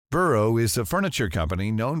Burrow is a furniture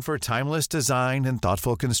company known for timeless design and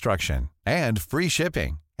thoughtful construction, and free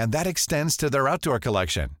shipping, and that extends to their outdoor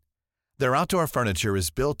collection. Their outdoor furniture is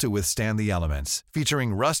built to withstand the elements,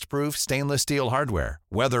 featuring rust-proof stainless steel hardware,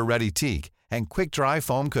 weather-ready teak, and quick-dry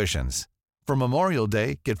foam cushions. For Memorial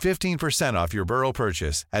Day, get 15% off your Burrow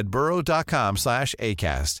purchase at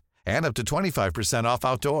burrow.com/ACAST, and up to 25% off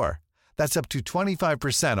outdoor. That's up to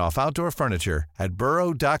 25% off outdoor furniture at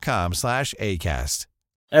burrow.com/ACAST.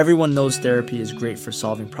 Everyone knows therapy is great for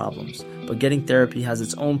solving problems, but getting therapy has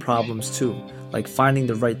its own problems too, like finding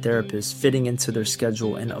the right therapist, fitting into their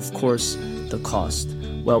schedule, and of course, the cost.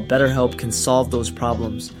 Well, BetterHelp can solve those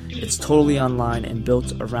problems. It's totally online and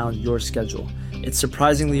built around your schedule. It's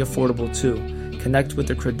surprisingly affordable too. Connect with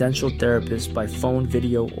a credentialed therapist by phone,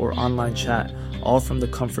 video, or online chat, all from the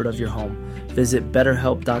comfort of your home. Visit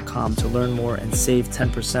BetterHelp.com to learn more and save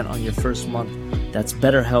 10% on your first month. That's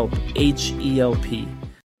BetterHelp, H-E-L-P.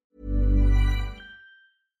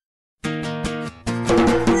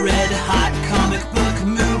 Red hot comic book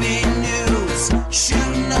movie news,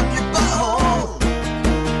 shooting up your butthole.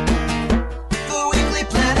 The Weekly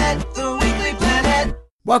Planet, the Weekly Planet.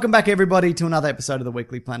 Welcome back, everybody, to another episode of the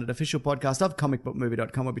Weekly Planet, official podcast of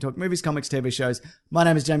comicbookmovie.com, where we talk movies, comics, TV shows. My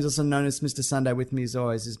name is James, also known as Mr. Sunday. With me, as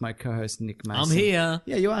always, is my co-host, Nick Mason. I'm here.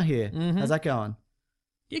 Yeah, you are here. Mm-hmm. How's that going?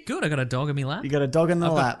 Yeah, good. I got a dog in my lap. You got a dog in the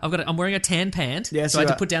lap. I'm wearing a tan pant. Yes, so I had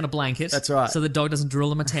to put down a blanket. That's right. So the dog doesn't drool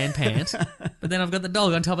in my tan pant. But then I've got the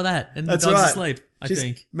dog on top of that, and That's the dog's right. asleep. I She's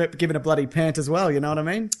think. Giving a bloody pant as well. You know what I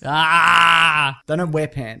mean? Ah, They don't wear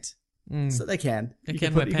pant, so they can. they You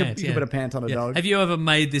can put, wear pants. You can put a pant on a dog. Have you ever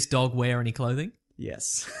made this dog wear any clothing?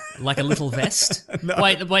 Yes. Like a little vest? No.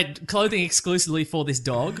 Wait, clothing exclusively for this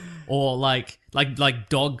dog, or like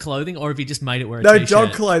dog clothing, or have you just made it wear a No, t-shirt?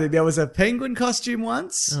 dog clothing. There was a penguin costume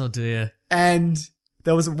once, Oh dear. and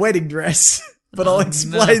there was a wedding dress. But I'll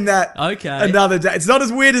explain that Okay. another day. It's not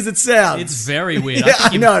as weird as it sounds. It's very weird. Yeah,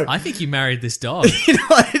 I know. I think you married this dog. You know,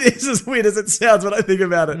 it is as weird as it sounds when I think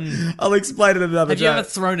about it. I'll explain it another Have day. you ever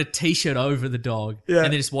thrown a t-shirt over the dog Yeah.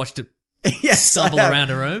 and then just watched it Yes, stumble I have.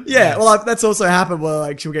 around a room? Yeah, well, that's also happened where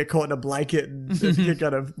like she'll get caught in a blanket and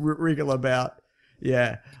kind of wriggle about.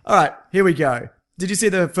 Yeah. All right, here we go. Did you see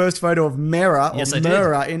the first photo of Mera Yes, or I did.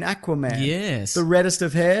 Mera in Aquaman? Yes. The reddest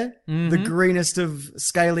of hair, the greenest of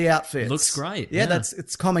scaly outfits. Looks great, Yeah, yeah.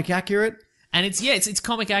 it's comic accurate. And it's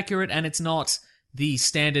comic accurate, and it's not the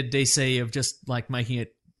standard DC of just like making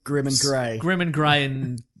it Grim and grey. grim and grey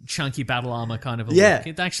and chunky battle armor kind of a Yeah. look.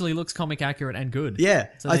 It actually looks comic accurate and good. Yeah.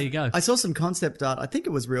 So there you go. I saw some concept art. I think it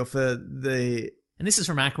was real for the And this is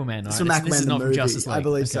from Aquaman, right? It's from Aquaman, This is the not movie. from Justice League. I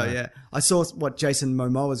believe so, Okay. yeah. I saw what Jason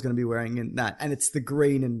Momoa is going to be wearing in that, and it's the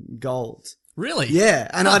green and gold. Really? Yeah,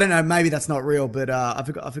 and I don't know, maybe that's not real, but I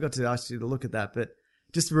forgot to ask you to look at that, but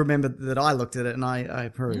just remember that I looked at it and I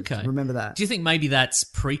approved. Okay. Remember that. Do you think maybe that's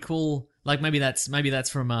prequel? Like maybe that's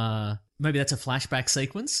from maybe that's a flashback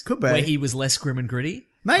sequence? Could be. Where he was less grim and gritty?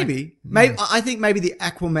 Maybe. I think maybe the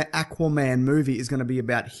Aquaman movie is going to be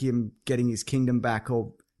about him getting his kingdom back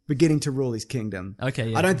or beginning to rule his kingdom. Okay,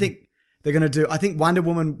 yeah. I don't think they're going to do... I think Wonder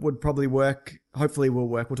Woman would probably work, hopefully will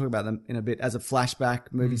work, we'll talk about them in a bit, as a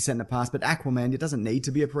flashback movie set in the past. But Aquaman, it doesn't need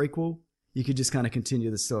to be a prequel. You could just kind of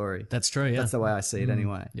continue the story. That's true, yeah. That's the way I see it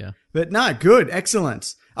anyway. Yeah. But no, good,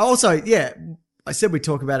 excellent. Also, yeah, I said we'd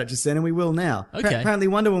talk about it just then and we will now. Okay. Apparently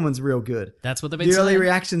Wonder Woman's real good. That's what they've been The early saying.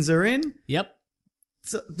 reactions are in. Yep.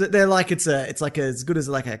 So they're like it's like as good as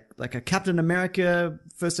like a Captain America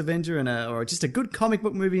First Avenger or just a good comic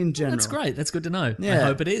book movie in general. That's great. That's good to know. Yeah. I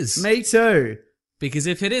hope it is. Me too. Because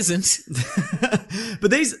if it isn't, But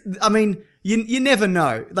these, I mean, you never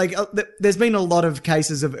know. Like there's been a lot of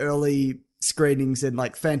cases of early screenings and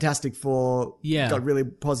like Fantastic Four Yeah. got really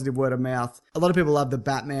positive word of mouth. A lot of people love the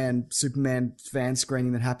Batman Superman fan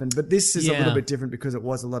screening that happened, but this is a Yeah. little bit different because it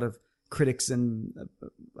was a lot of critics and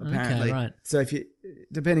apparently. Okay, right. So if you,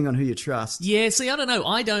 depending on who you trust. yeah. See, I don't know.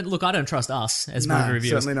 I don't trust us as No, movie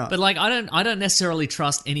reviewers. certainly not. But like, I don't necessarily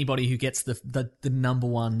trust anybody who gets the number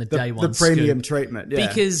one, the day one the premium scoop. treatment, yeah.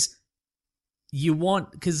 Because you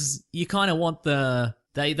kind of want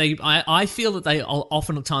I feel that they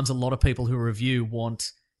oftentimes a lot of people who review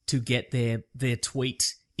want to get their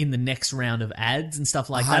tweet in the next round of ads and stuff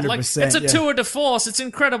like that. Like, 100%, it's a yeah. tour de force. It's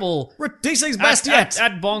incredible. We're DC's best yet.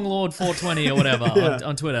 At Bonglord420 or whatever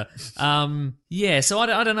on Twitter. Yeah, so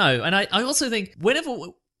I don't know. And I also think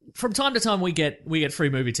from time to time we get free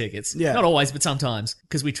movie tickets. Yeah. Not always, but sometimes,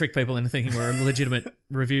 because we trick people into thinking we're a legitimate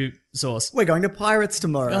review source. We're going to Pirates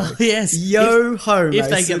tomorrow. Oh, yes. Yo ho, If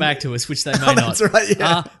they Mason. get back to us, which they may Oh, not. that's right,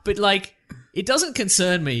 yeah. But like, it doesn't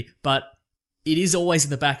concern me, but it is always in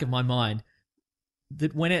the back of my mind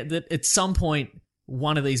that that at some point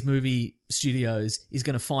one of these movie studios is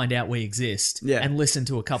going to find out we exist and listen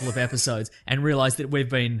to a couple of episodes and realize that we've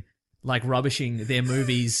been like rubbishing their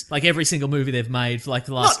movies, like every single movie they've made for like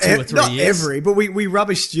the last 2 or 3 years. Not every, but we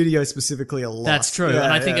rubbish studios specifically a lot. That's true.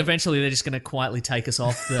 And I think eventually they're just going to quietly take us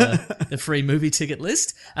off the free movie ticket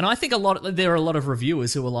list. And I think there are a lot of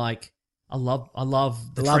reviewers who are like, I love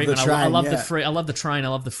the treatment. I love the train. I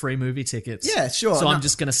love the free movie tickets. Yeah, sure. So I'm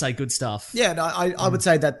just going to say good stuff. Yeah, no, I would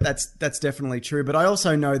say that's definitely true. But I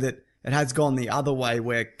also know that it has gone the other way,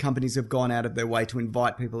 where companies have gone out of their way to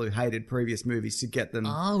invite people who hated previous movies to get them.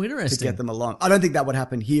 Oh, interesting. To get them along. I don't think that would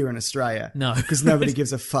happen here in Australia. No, because nobody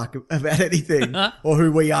gives a fuck about anything or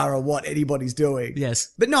who we are or what anybody's doing.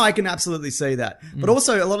 Yes, but no, I can absolutely see that. But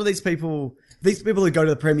also, a lot of these people who go to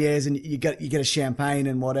the premieres and you get a champagne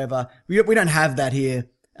and whatever, we don't have that here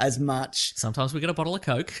as much. Sometimes we get a bottle of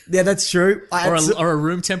Coke. Yeah, that's true. Or a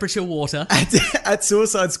room temperature water. At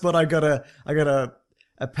Suicide Squad, I got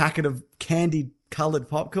a packet of candy coloured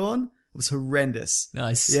popcorn. It was horrendous.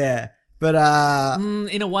 Nice. Yeah. But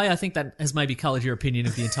in a way, I think that has maybe coloured your opinion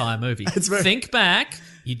of the entire movie. Think back.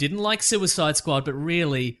 You didn't like Suicide Squad, but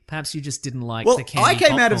really, perhaps you just didn't like the candy I came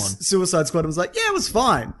popcorn. out of Suicide Squad and was like, yeah, it was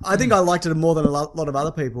fine. I think I liked it more than a lot of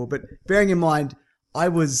other people. But bearing in mind, I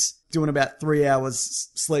was doing about 3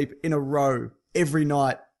 hours sleep in a row every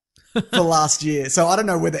night for last year. So I don't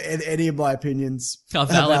know whether any of my opinions are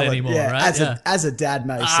valid anymore, right? As a dad,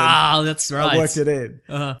 Mason. Ah, that's right. I worked it in.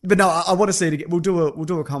 But no, I want to see it again. We'll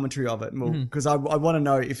do a commentary of it because I want to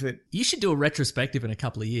know if it... You should do a retrospective in a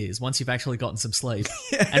couple of years once you've actually gotten some sleep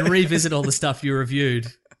and revisit all the stuff you reviewed.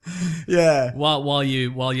 Yeah. While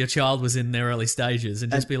your child was in their early stages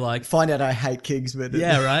and just be like... Find out I hate Kingsman.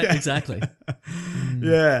 Yeah, right? Exactly.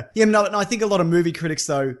 Yeah. Yeah, no, I think a lot of movie critics,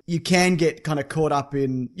 though, you can get kind of caught up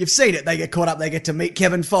in... You've seen it. They get caught up. They get to meet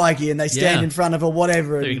Kevin Feige and they stand in front of or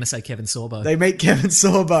whatever. They're going to say Kevin Sorbo. They meet Kevin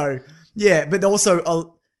Sorbo. Yeah, but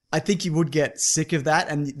also, I think you would get sick of that.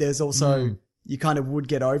 And there's also... You kind of would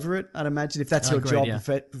get over it, I'd imagine, if that's your job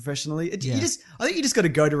professionally. I think you just got to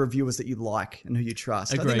go to reviewers that you like and who you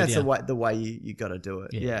trust. I think that's the way you got to do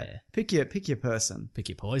it. Yeah. Pick your person. Pick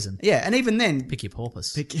your poison. Yeah, and even then... Pick your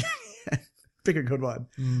porpoise. Pick a good one.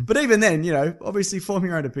 But even then, obviously form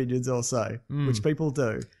your own opinions also, which people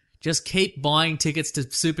do. Just keep buying tickets to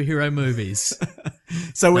superhero movies.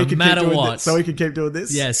 So we can keep doing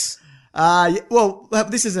this? Yes. Well,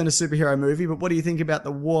 this isn't a superhero movie, but what do you think about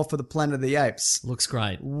the War for the Planet of the Apes? Looks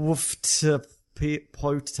great. Woofta-pota.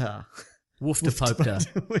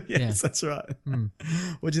 Woofta-popta. Yes, that's right.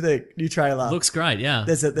 What do you think? New trailer. Looks great, yeah.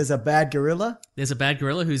 There's a bad gorilla. There's a bad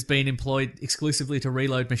gorilla who's been employed exclusively to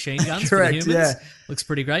reload machine guns Correct, for the humans. Yeah. Looks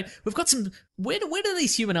pretty great. We've got some... Where do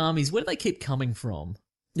these human armies, where do they keep coming from?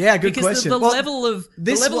 Yeah, good question. The level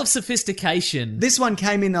of sophistication. This one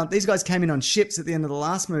came in on... These guys came in on ships at the end of the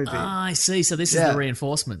last movie. Ah, I see. So this is the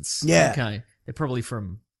reinforcements. Yeah. Okay. They're probably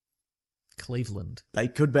from Cleveland. They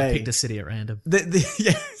could be. I picked a city at random.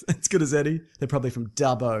 Yeah, that's good as any. They're probably from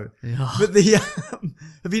Dubbo. Yeah. But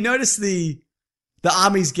have you noticed the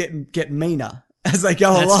armies get meaner as they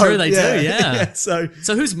go along? That's true, they do, yeah. So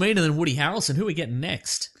who's meaner than Woody Harrelson? Who are we getting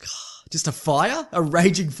next? Just a fire? A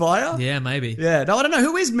raging fire? Yeah, maybe. Yeah. No, I don't know.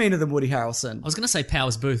 Who is meaner than Woody Harrelson? I was going to say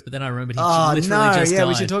Powers Booth, but then I remembered he literally just died.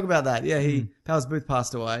 We should talk about that. Yeah, Powers Booth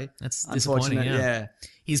passed away. That's disappointing, yeah.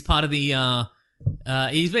 He's part of the...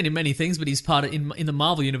 he's been in many things, but he's part of... In the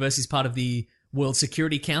Marvel universe, he's part of the World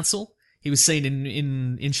Security Council. He was seen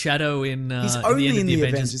in Shadow in he's in only the end of in the the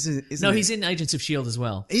Avengers. isn't No, he? he's in Agents of S.H.I.E.L.D. as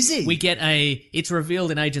well. Is he? We get it's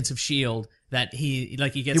revealed in Agents of S.H.I.E.L.D. that he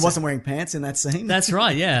gets... He wasn't wearing pants in that scene? That's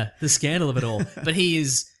right, yeah. The scandal of it all. But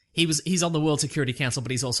he's on the World Security Council,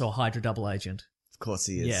 but he's also a Hydra double agent. Of course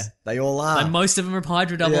he is. Yeah. They all are. And most of them are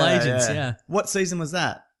Hydra double agents, yeah. What season was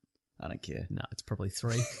that? I don't care. No, it's probably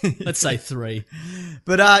 3. Let's say 3.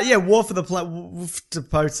 But War for the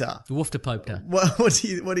Woofta-pota. Woofta-popta.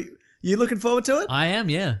 What are you looking forward to it? I am,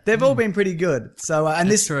 yeah. They've all been pretty good. So and That's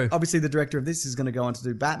this true. Obviously the director of this is going to go on to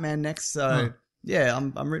do Batman next. So yeah,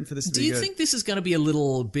 I'm rooting for this to be good. Do you think this is going to be a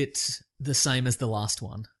little bit the same as the last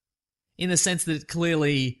one? In the sense that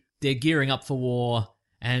clearly they're gearing up for war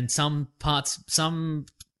and some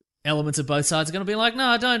elements of both sides are going to be like,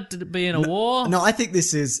 no, don't be in a war. No, I think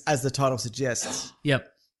this is, as the title suggests.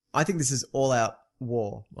 Yep. I think this is all out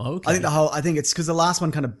war. Okay. I think it's because the last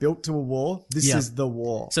one kind of built to a war. This is the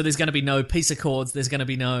war. So there's going to be no peace accords. There's going to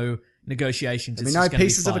be no negotiations. There'll be no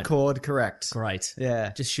pieces of accord. Correct. Great.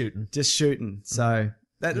 Yeah. Just shooting. So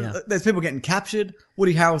there's people getting captured.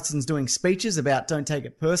 Woody Harrelson's doing speeches about don't take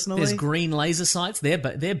it personally. There's green laser sights. They're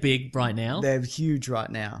big right now. They're huge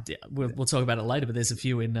right now. Yeah, we'll talk about it later, but there's a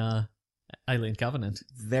few in Alien Covenant.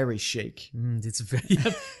 Very chic. It's very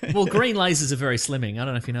well. Green lasers are very slimming. I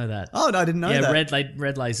don't know if you know that. Oh, no, I didn't know that.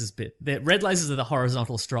 Red lasers bit. Red lasers are the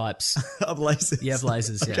horizontal stripes. Of lasers. You have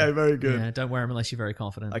lasers. Yeah. Okay, very good. Yeah, don't wear them unless you're very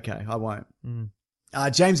confident. Okay, I won't.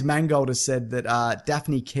 James Mangold has said that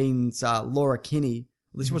Daphne Keene's Laura Kinney,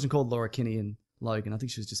 well, she wasn't called Laura Kinney in Logan. I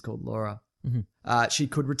think she was just called Laura. She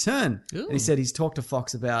could return. Ooh. And he said he's talked to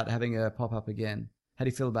Fox about having her pop up again. How do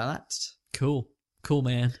you feel about that? Cool,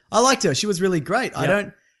 man. I liked her. She was really great.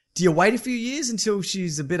 Yep. Do you wait a few years until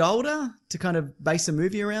she's a bit older to kind of base a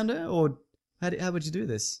movie around her? Or how would you do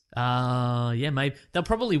this? Yeah, maybe. They'll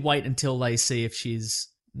probably wait until they see if she's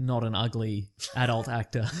not an ugly adult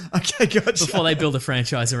actor. Okay, gotcha. Before they build a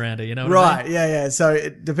franchise around her, you know what right, I mean? yeah. So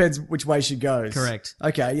it depends which way she goes. Correct.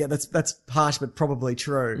 Okay, yeah, that's harsh, but probably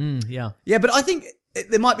true. Yeah. Yeah, but I think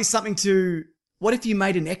there might be something to, what if you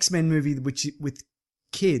made an X-Men movie with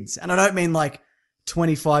kids? And I don't mean like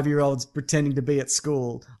 25-year-olds pretending to be at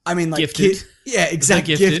school. I mean like Gifted. Yeah,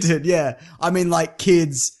 exactly. Gifted, yeah. I mean like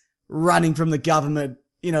kids running from the government,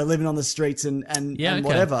 living on the streets and Okay.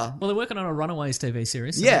 whatever. Well, they're working on a Runaways TV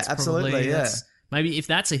series. So Yeah, that's absolutely, probably, yeah. Maybe if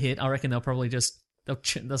that's a hit, I reckon they'll probably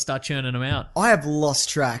they'll start churning them out. I have lost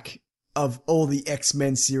track of all the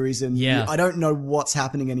X-Men series and Yeah. I don't know what's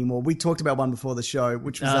happening anymore. We talked about one before the show,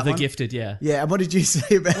 which was that The one? Gifted, yeah. Yeah, and what did you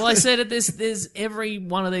say about Well, I said it. There's every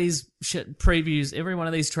one of these previews, every one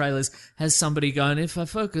of these trailers has somebody going, if I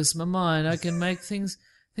focus my mind, I can make things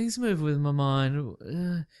move with my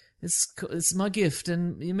mind. It's my gift,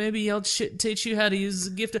 and maybe I'll teach you how to use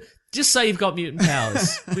the gift. Just say you've got mutant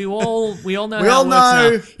powers. We all know how it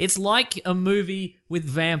works now. It's like a movie with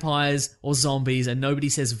vampires or zombies, and nobody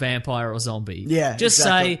says vampire or zombie. Yeah, just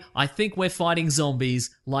exactly. say, I think we're fighting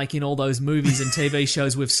zombies, like in all those movies and TV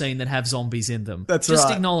shows we've seen that have zombies in them. That's just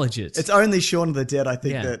right. acknowledge it. It's only Shaun of the Dead, I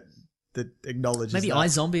think, Yeah. that acknowledges Maybe that.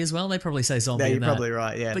 iZombie as well. They probably say zombie. Yeah, in you're that. probably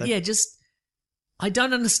right. Yeah, But I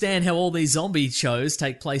don't understand how all these zombie shows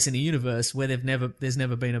take place in a universe where there's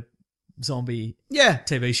never been a zombie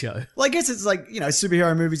TV show. Well, I guess it's like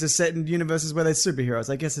superhero movies are set in universes where there's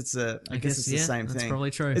superheroes. I guess it's the same thing. That's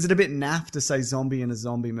probably true. Is it a bit naff to say zombie in a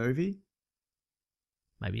zombie movie?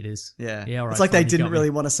 Maybe it is. Yeah, Yeah. All right, it's like fine, they you didn't got me. really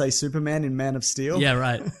want to say Superman in Man of Steel. Yeah,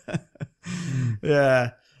 right.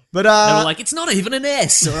 Yeah, but They were like, it's not even an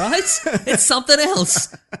S, all right? It's something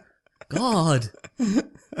else. God.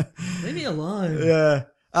 Leave me alone. yeah.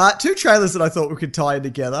 Two trailers that I thought we could tie in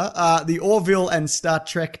together. The Orville and Star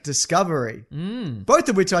Trek Discovery. Both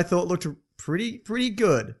of which I thought looked pretty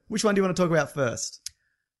good. Which one do you want to talk about first?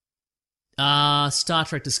 Star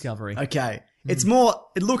Trek Discovery. Okay. It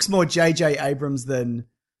looks more J.J. Abrams than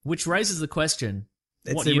Which raises the question.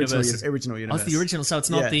 it's What the universe? original Oh, universe. it's the original, so it's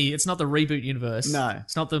not it's not the reboot universe. No.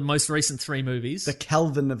 It's not the most recent 3 movies. The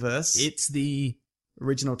Kelviniverse. It's the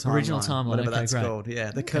Original timeline. Whatever okay, that's great. called. Yeah,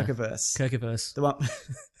 the Kirkiverse. Kirkiverse. The one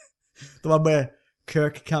the one where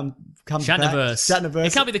Kirk comes back. Shatnerverse. Shatnerverse.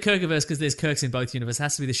 It can't be the Kirkiverse because there's Kirks in both universes. It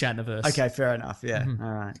has to be the Shatnerverse. Okay, fair enough. Yeah. All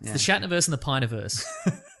right. Yeah. The Shatnerverse and the Pineverse.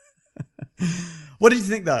 What did you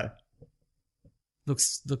think though?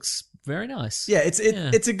 looks very nice. Yeah, it's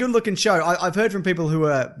a good looking show. I've heard from people who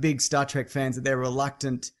are big Star Trek fans that they're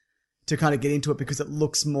reluctant to kind of get into it because it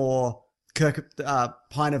looks more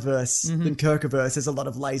Pineverse than Kirkiverse. There's a lot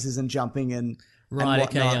of lasers and jumping and Right,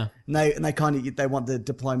 okay, whatnot. yeah. And they kind of they want the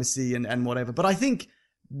diplomacy and whatever. But I think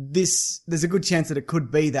there's a good chance that it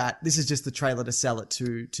could be that this is just the trailer to sell it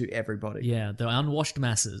to everybody. Yeah, the unwashed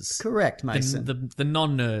masses. Correct, Mason. The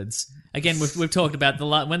non-nerds. Again, we've talked about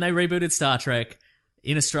when they rebooted Star Trek,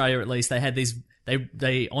 in Australia at least, they had these...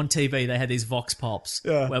 They on TV, they had these vox pops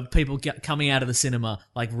where people coming out of the cinema,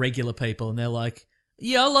 like regular people, and they're like,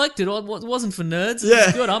 yeah, I liked it. It wasn't for nerds. It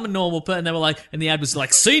was good. I'm a normal person. And they were like, and the ad was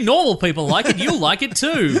like, see, normal people like it. You'll like it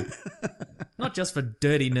too. Not just for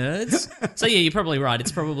dirty nerds. So yeah, you're probably right.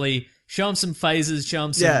 It's probably show them some phases, show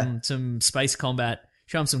them some space combat,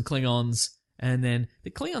 show them some Klingons, and then the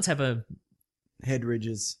Klingons have a head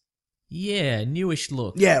ridges. Yeah, newish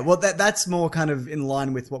look. Yeah, well, that's more kind of in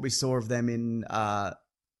line with what we saw of them in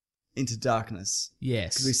Into Darkness.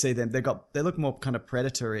 Yes, because we see them. They look more kind of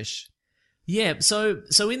Predator-ish. Yeah, so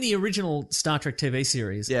in the original Star Trek TV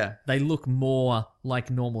series, they look more like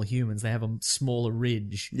normal humans. They have a smaller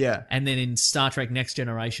ridge. Yeah. And then in Star Trek Next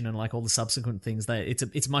Generation and like all the subsequent things,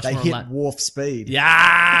 it's much more hit warp speed.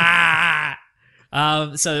 Yeah.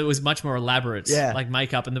 So it was much more elaborate, yeah, like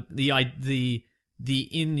makeup, and the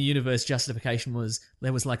in-universe justification was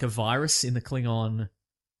there was like a virus in the Klingon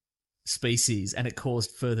species and it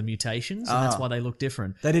caused further mutations, and that's why they look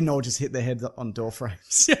different. They didn't all just hit their heads on door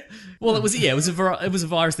frames. Well, it was a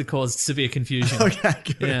virus that caused severe confusion. Okay,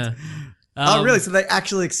 good. Yeah. Oh, really? So they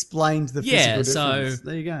actually explained the Yeah, physical so difference.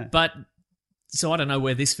 There you go. but so I don't know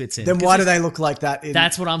where this fits in. Then 'Cause why do they look like that in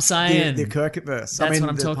That's what I'm saying. the Kirk-verse? That's what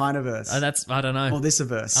I'm the talking. Pineverse. I don't know. Or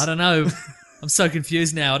this-verse. I don't know. I'm so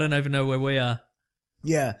confused now. I don't even know where we are.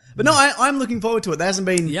 Yeah. But no, I'm looking forward to it. There hasn't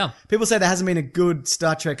been... Yeah. People say there hasn't been a good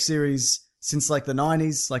Star Trek series since like the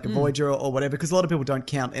 90s, like a Voyager or whatever, because a lot of people don't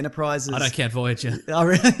count Enterprises. I don't count Voyager. Oh,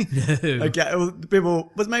 really? No. Okay. Well,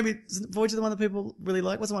 was Voyager the one that people really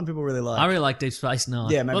like? What's the one people really like? I really like Deep Space Nine.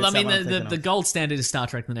 Yeah, maybe well, I it's that mean, one I'm thinking the of. gold standard is Star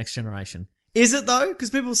Trek: The Next Generation. Is it though? Because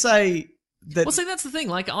people say that... Well, see, that's the thing.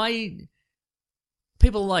 Like,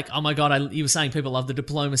 people are like, oh my god, you were saying people love the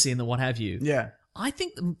diplomacy and the what have you. Yeah. I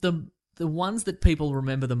think the ones that people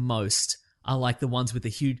remember the most are like the ones with the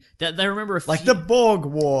huge. They remember a Like few, the Borg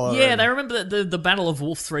War. Yeah, they remember the Battle of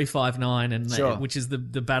Wolf 359, and Sure. which is the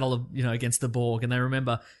battle of against the Borg, and they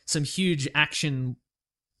remember some huge action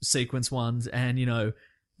sequence ones, and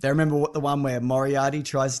They remember the one where Moriarty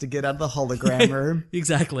tries to get out of the hologram room.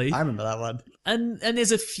 exactly. I remember that one. And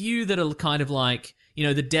there's a few that are kind of like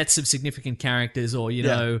the deaths of significant characters, or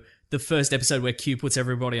the first episode where Q puts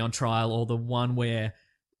everybody on trial, or the one where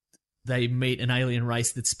they meet an alien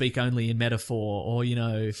race that speak only in metaphor, or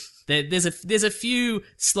there's a few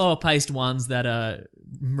slower paced ones that are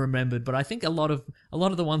remembered, but I think a lot of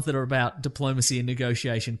the ones that are about diplomacy and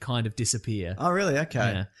negotiation kind of disappear. Oh, really? Okay.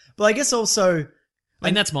 Yeah. But I guess also... I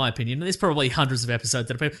mean, that's my opinion. There's probably hundreds of episodes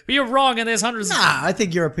that are people, but you're wrong, and there's hundreds. Nah, I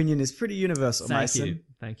think your opinion is pretty universal, Thank Mason. you.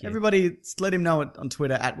 Thank you. Everybody, let him know it on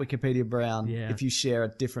Twitter at Wikipedia Brown Yeah. if you share a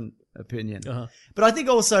different opinion. Uh-huh. But I think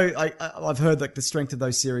also I've heard like the strength of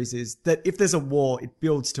those series is that if there's a war, it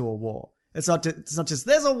builds to a war. It's not just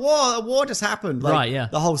there's a war just happened. Like, Right, yeah.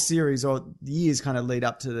 The whole series or the years kind of lead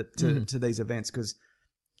up to to these events because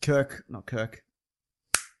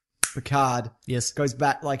Picard Yes. goes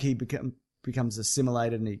back like he becomes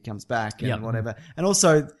assimilated and he comes back and Yep. whatever. And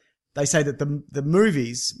also they say that the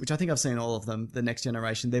movies, which I think I've seen all of them, The Next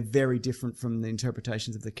Generation, they're very different from the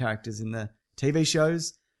interpretations of the characters in the TV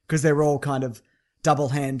shows because they're all kind of double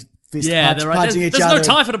hand fist They're right. punching each There's other. no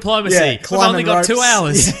time for diplomacy. Yeah, We've climbing only got ropes. 2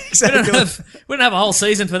 hours. Yeah, exactly. We don't have a whole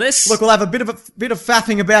season for this. Look, we'll have a bit of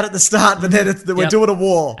faffing about at the start, but then we're Yep. doing a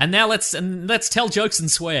war. and now let's tell jokes and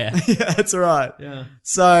swear. Yeah, that's right. Yeah.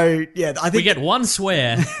 So yeah, I think We get one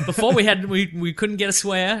swear. Before we couldn't get a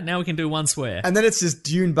swear. Now we can do one swear. and then it's just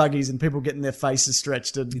dune buggies and people getting their faces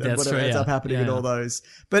stretched and That's whatever true, ends yeah. up happening in Yeah. all those.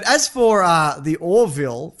 But as for the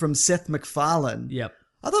Orville from Seth MacFarlane, Yep.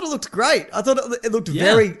 I thought it looked great. I thought it looked Yeah.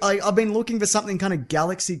 very. I've been looking for something kind of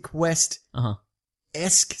Galaxy Quest Uh-huh.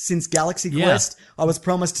 esque since Galaxy Yeah. Quest. I was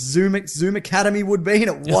promised Zoom Academy would be, and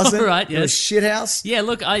it wasn't. Right, It was yes. shithouse. Yeah,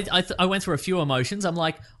 look, I went through a few emotions. I'm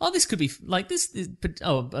like, oh, this could be like this is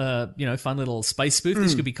fun little space spoof.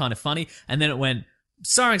 This could be kind of funny. And then it went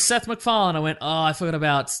starring Seth MacFarlane. I went, oh, I forgot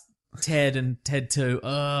about Ted and Ted 2. Oh,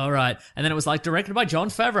 all right. And then it was like directed by Jon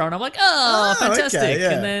Favreau, and I'm like, oh, Oh, fantastic. okay,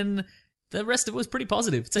 yeah. And then the rest of it was pretty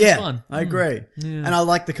positive. It seems Yeah, fun. I agree. And I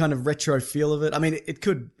like the kind of retro feel of it. I mean,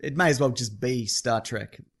 it may as well just be Star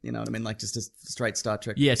Trek. You know what I mean? Like just a straight Star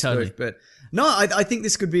Trek. Yeah, spoof. totally. But no, I think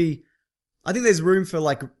this could be. I think there's room for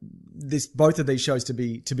like both of these shows to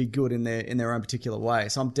be good in their own particular way.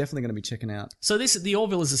 So I'm definitely going to be checking out. So the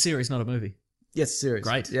Orville is a series, not a movie. Yes, series.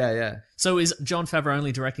 Great. Yeah. So is Jon Favreau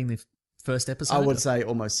only directing the first episode? I would say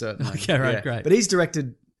almost certainly. Okay, right, Yeah. great. But he's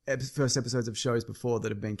directed first episodes of shows before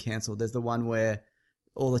that have been cancelled. There's the one where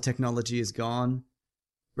all the technology is gone.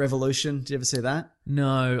 Revolution. Did you ever see that?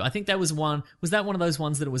 No, I think that was one. Was that one of those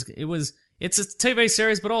ones that it's a TV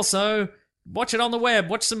series, but also watch it on the web.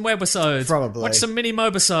 Watch some webisodes. Probably. Watch some mini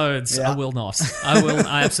mobisodes. Yeah. I will not.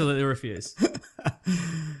 I absolutely refuse.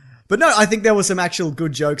 But no, I think there were some actual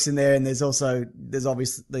good jokes in there, and there's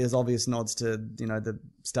obvious nods to the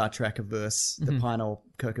Star Trek-averse, the Pine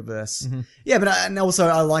Kirk-averse. Yeah, but and also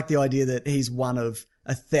I like the idea that he's one of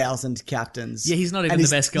 1,000 captains. Yeah, he's not even And the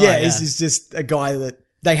he's- best guy. Yeah, Yeah, he's just a guy that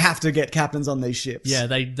they have to get captains on these ships. yeah.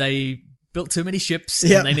 They built too many ships,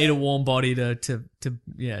 Yep. and they need a warm body to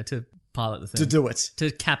pilot the thing, to do it. to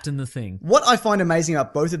captain the thing. What I find amazing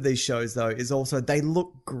about both of these shows, though, is also they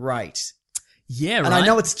look great. Yeah, right. And I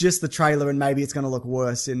know it's just the trailer, and maybe it's going to look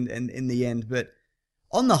worse in the end, but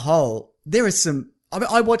on the whole, there is some.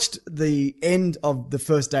 I watched the end of the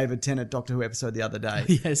first David Tennant Doctor Who episode the other day,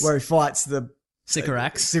 Yes. where he fights the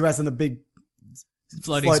Sycorax, Sycorax and the big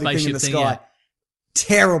floating thing in spaceship the thing. sky. Yeah.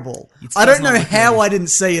 Terrible. It I does don't not know look how good. I didn't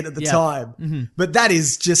see it at the Yeah. time, but that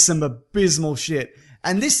is just some abysmal shit.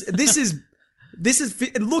 And this is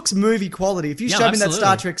it looks movie quality. If you Yeah, showed me that absolutely.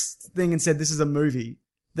 Star Trek thing and said this is a movie,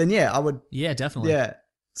 then yeah, I would. Yeah, definitely. Yeah.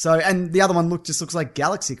 So, and the other one looks like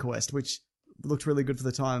Galaxy Quest, which looked really good for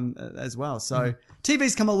the time as well. So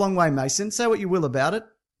TV's come a long way, Mason. Say what you will about it,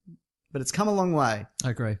 but it's come a long way. I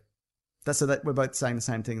agree. That's so that we're both saying the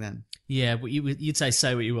same thing then. Yeah, but you'd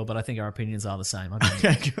say what you will, but I think our opinions are the same.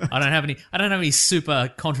 Okay, good. I don't have any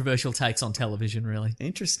super controversial takes on television, really.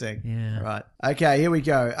 Interesting. Yeah. Right. Okay, here we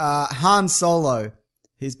go. Han Solo.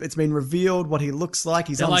 It's been revealed what he looks like.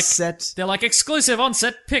 He's on set. They're like exclusive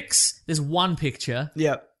on-set pics. There's one picture.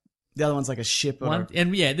 Yep. The other one's like a ship.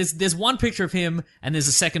 There's one picture of him, and there's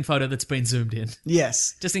a second photo that's been zoomed in.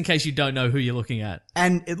 Yes. Just in case you don't know who you're looking at.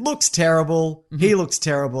 And it looks terrible. He looks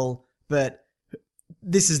terrible, but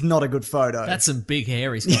this is not a good photo. That's some big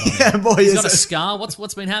hair he's got on him. Yeah, boy. He's got a scar.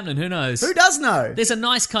 What's been happening? Who knows? Who does know? There's a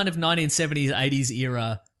nice kind of 1970s, 80s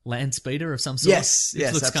era land speeder of some sort. Yes,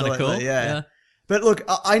 Which looks kind of cool. Yeah. But look,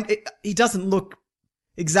 he doesn't look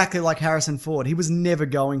exactly like Harrison Ford. He was never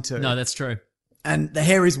going to. No, that's true. And the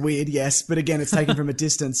hair is weird, yes, but again, it's taken from a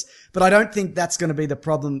distance. But I don't think that's going to be the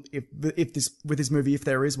problem with this movie, if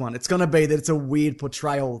there is one. It's going to be that it's a weird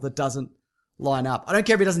portrayal that doesn't line up. I don't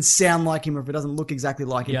care if it doesn't sound like him or if it doesn't look exactly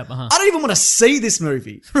like him. Yep, I don't even want to see this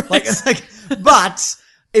movie. Right. But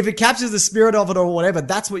if it captures the spirit of it or whatever,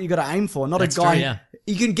 that's what you got to aim for. Not That's a guy. true, yeah.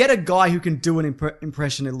 You can get a guy who can do an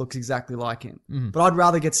impression that looks exactly like him. But I'd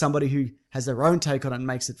rather get somebody who has their own take on it and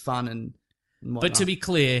makes it fun and whatnot. But to be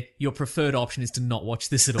clear, your preferred option is to not watch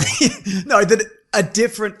this at all. No, that a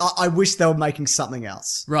different. I wish they were making something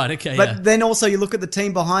else. Right, okay, But then also you look at the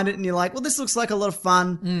team behind it and you're like, well, this looks like a lot of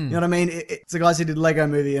fun. You know what I mean? It's the guys who did Lego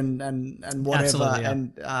Movie and whatever. Absolutely, yeah.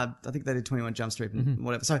 And I think they did 21 Jump Street and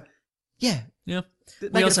whatever. So, yeah. Yeah.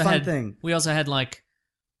 Make it a fun thing. We also had like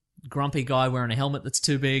grumpy guy wearing a helmet that's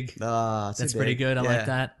too big. That's pretty good. I like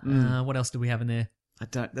that. What else do we have in there?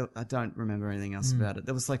 I don't remember anything else about it.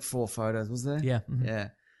 There was like 4 photos, was there? Yeah. Yeah.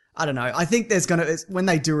 I don't know. I think there's when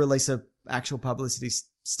they do release a actual publicity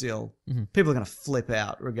still, people are going to flip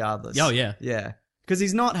out regardless. Oh, yeah. Yeah. Because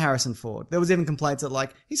he's not Harrison Ford. There was even complaints that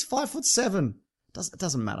like, he's 5'7". It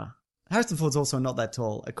doesn't matter. Harrison Ford's also not that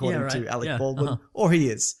tall, according to Alec Baldwin. Or he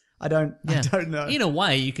is. I don't know. In a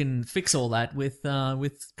way, you can fix all that with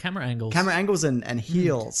camera angles. Camera angles and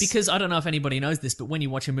heels. Because I don't know if anybody knows this, but when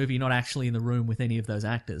you watch a movie, you're not actually in the room with any of those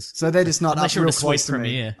actors. So they're just not Unless up you're real at a close suite to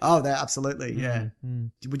premiere. me. Oh, they're absolutely, yeah.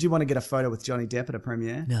 Would you want to get a photo with Johnny Depp at a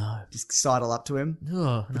premiere? No. Just sidle up to him?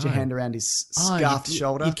 Put your hand around his scarfed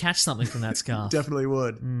shoulder? You'd catch something from that scarf. Definitely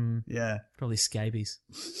would. Yeah. Probably scabies.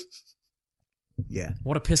 Yeah.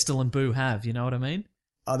 What do Pistol and Boo have? You know what I mean?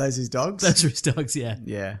 Are those his dogs? Those are his dogs, yeah.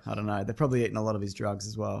 Yeah, I don't know. They're probably eating a lot of his drugs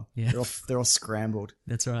as well. Yeah. They're all scrambled.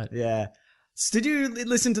 That's right. Yeah. So did you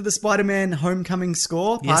listen to the Spider-Man Homecoming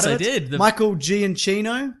score? Yes, I did. Michael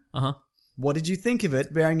Giacchino. Uh-huh. What did you think of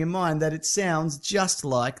it, bearing in mind that it sounds just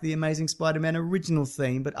like the Amazing Spider-Man original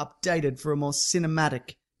theme, but updated for a more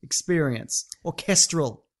cinematic experience?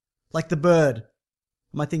 Orchestral. Like the bird.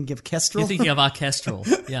 Am I thinking of Kestrel? You're thinking of orchestral.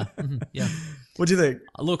 Yeah. Yeah. What do you think?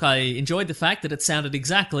 Look, I enjoyed the fact that it sounded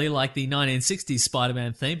exactly like the 1960s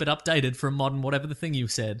Spider-Man theme, but updated for a modern whatever the thing you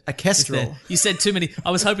said. A Kestrel. You said too many.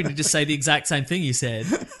 I was hoping to just say the exact same thing you said,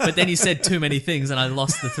 but then you said too many things and I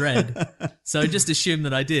lost the thread. So just assume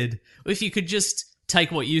that I did. If you could just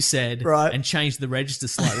take what you said and change the register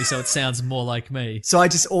slightly so it sounds more like me. So I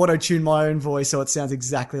just auto-tune my own voice so it sounds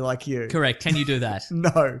exactly like you. Correct. Can you do that?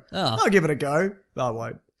 No. Oh. I'll give it a go. I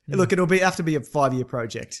won't. Look, it'll have to be a 5-year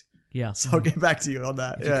project. Yeah. So I'll get back to you on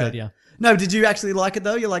that. If you could, yeah. No, did you actually like it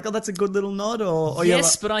though? You're like, oh, that's a good little nod? Or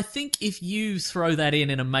yes, but I think if you throw that in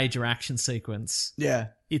a major action sequence,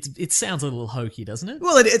 it sounds a little hokey, doesn't it?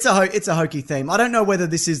 Well, it's a hokey theme. I don't know whether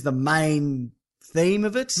this is the main theme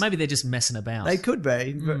of it. Maybe they're just messing about. They could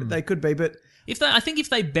be. They could be, but I think if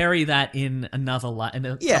they bury that in a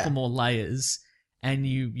couple more layers, and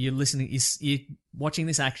you're listening, you're watching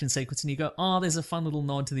this action sequence, and you go, oh, there's a fun little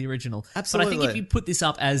nod to the original. Absolutely. But I think if you put this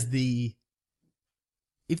up as if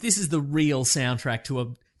this is the real soundtrack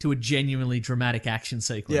to a genuinely dramatic action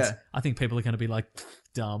sequence, I think people are going to be like,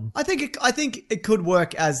 dumb. I think it could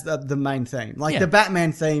work as the main theme. Like the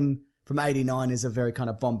Batman theme from '89 is a very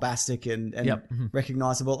kind of bombastic and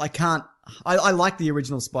recognizable. I like the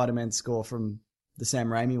original Spider-Man score from the Sam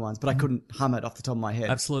Raimi ones, but I couldn't hum it off the top of my head.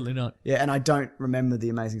 Absolutely not. Yeah, and I don't remember the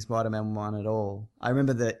Amazing Spider-Man one at all. I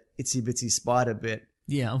remember the Itsy Bitsy Spider bit.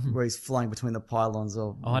 Yeah. Where he's flying between the pylons.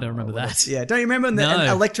 I don't remember that. Yeah, don't you remember? And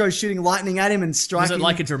Electro shooting lightning at him and striking. Was it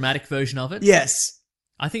like a dramatic version of it? Yes.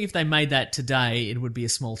 I think if they made that today, it would be a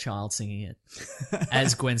small child singing it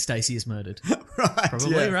as Gwen Stacy is murdered. Right.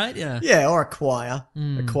 Probably, right? Yeah. Yeah, or a choir.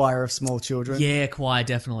 A choir of small children. Yeah, choir,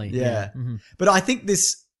 definitely. Yeah. Mm-hmm. But I think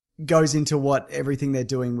this goes into what everything they're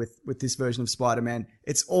doing with this version of Spider-Man.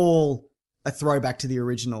 It's all a throwback to the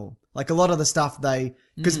original. Like a lot of the stuff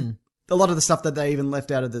because a lot of the stuff that they even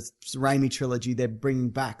left out of the Raimi trilogy, they're bringing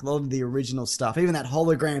back. A lot of the original stuff, even that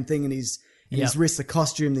hologram thing in his wrist, the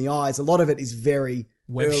costume, the eyes, a lot of it is very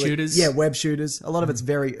Web early, shooters. Yeah, web shooters. A lot of it's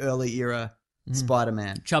very early era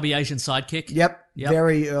Spider-Man. Chubby Asian sidekick. Yep.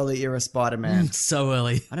 Very early era Spider-Man. So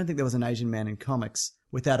early. I don't think there was an Asian man in comics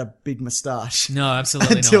without a big moustache. No,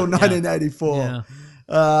 absolutely until not. 1984.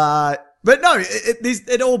 Yeah. But no,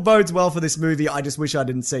 it all bodes well for this movie. I just wish I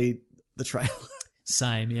didn't see the trailer.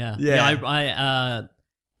 Same, yeah. Yeah. I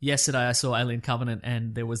yesterday I saw Alien Covenant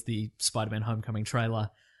and there was the Spider-Man Homecoming trailer.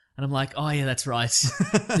 And I'm like, oh yeah, that's right.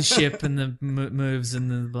 The ship and the moves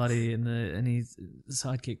and the bloody and his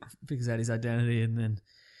sidekick figures out his identity and then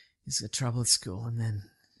he's got trouble at school and then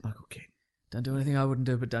Michael Keaton. Don't do anything I wouldn't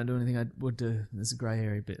do, but don't do anything I would do. There's a grey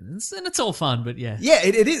area bit. And it's all fun, but yeah. Yeah,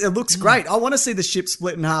 it is. It looks great. I want to see the ship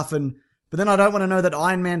split in half but then I don't want to know that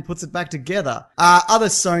Iron Man puts it back together. Other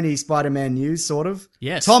Sony Spider-Man news, sort of.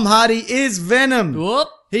 Yes. Tom Hardy is Venom. Whoop.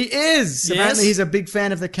 He is. Yes. Apparently he's a big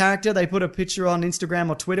fan of the character. They put a picture on Instagram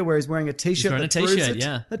or Twitter where he's wearing a t-shirt wearing that a proves t-shirt, it.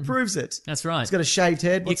 yeah. That proves it. That's right. He's got a shaved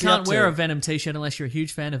head. What's you he can't up wear to? a Venom t-shirt unless you're a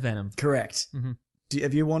huge fan of Venom. Correct. Mm-hmm.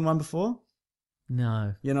 Have you worn one before?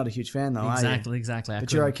 No. You're not a huge fan though, are you? Exactly.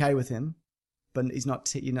 But you're okay with him. But he's not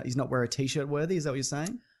wear a t-shirt worthy, is that what you're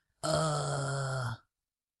saying?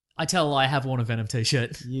 I tell a lie, I have worn a Venom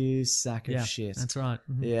t-shirt. You sack of shit. That's right.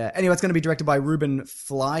 Mm-hmm. Yeah. Anyway, it's going to be directed by Ruben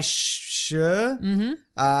Fleischer,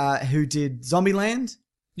 who did Zombieland.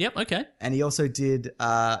 Yep, okay. And he also did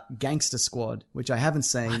Gangster Squad, which I haven't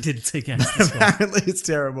seen. I didn't see Gangster Squad. Apparently it's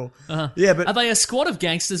terrible. Yeah, but are they a squad of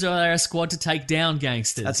gangsters or are they a squad to take down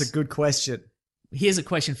gangsters? that's a good question. Here's a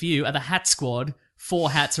question for you. Are the Hat Squad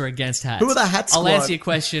for hats or against hats? Who are the Hat Squad? I'll answer your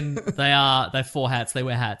question. They're for hats. They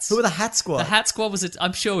wear hats. Who are the Hat Squad? The Hat Squad was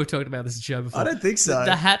I'm sure we've talked about this show before. I don't think so.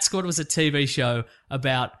 The Hat Squad was a TV show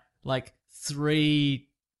about like 3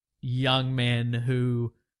 young men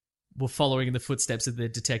who were following in the footsteps of their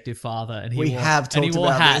detective father, and he wore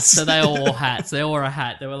hats, this. so they all wore hats. They all wore a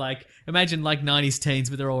hat. They were like, imagine like 90s teens,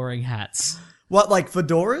 but they're all wearing hats. What, like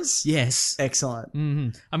fedoras? Yes. Excellent.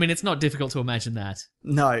 I mean, it's not difficult to imagine that.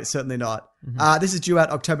 No, certainly not. This is due out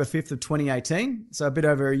October 5th of 2018, so a bit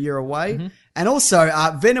over a year away. And also,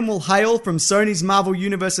 Venom will hail from Sony's Marvel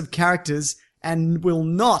Universe of characters and will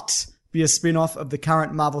not be a spin-off of the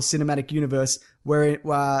current Marvel Cinematic Universe,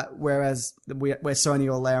 whereas Sony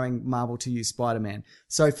are allowing Marvel to use Spider-Man.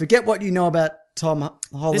 So forget what you know about Tom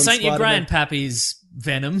Holland. This ain't your Spider-Man. grandpappy's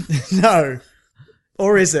Venom. No.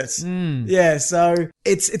 Or is it? Yeah, so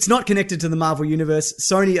it's not connected to the Marvel Universe.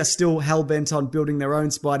 Sony are still hell-bent on building their own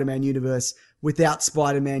Spider-Man universe without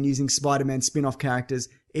Spider-Man, using Spider-Man spin-off characters,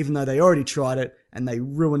 even though they already tried it and they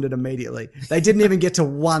ruined it immediately. They didn't even get to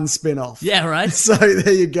one spin-off. Yeah, right? So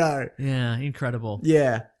there you go. Yeah, incredible.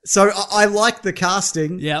 Yeah. So I like the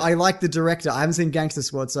casting. Yeah. I like the director. I haven't seen Gangster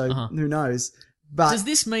Squad, so who knows? But Does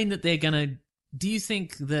this mean that they're gonna... Do you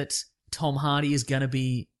think that Tom Hardy is gonna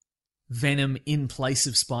be Venom in place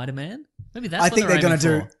of Spider-Man? Maybe that's what I think they're going to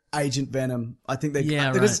aiming do Agent Venom. I think they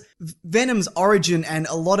Yeah, because Venom's origin and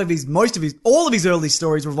all of his early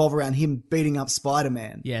stories revolve around him beating up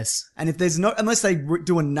Spider-Man. Yes. And if there's unless they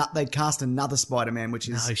they'd cast another Spider-Man, which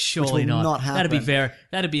No, surely will not happen.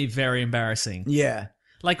 That'd be very embarrassing. Yeah.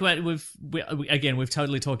 Like we've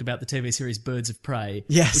totally talked about the TV series Birds of Prey.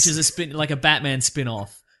 Yes. Which is like a Batman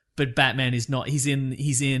spin-off, but Batman is not. He's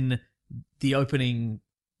in the opening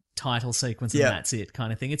title sequence and that's it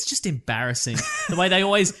kind of thing. It's just embarrassing the way they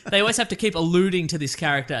always have to keep alluding to this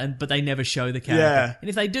character but they never show the character. Yeah. And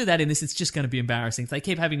if they do that in this, it's just going to be embarrassing. If they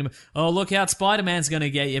keep having to, oh look out, Spider-Man's going to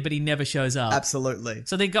get you, but he never shows up. Absolutely.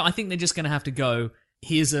 So I think they're just going to have to go.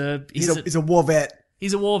 He's a war vet.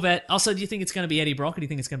 He's a war vet. Also, do you think it's going to be Eddie Brock or do you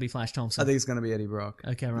think it's going to be Flash Thompson? I think it's going to be Eddie Brock.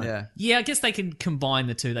 Okay, right. Yeah. Yeah, I guess they can combine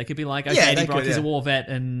the two. They could be like, okay, Yeah, Eddie they Brock could, is a yeah. war vet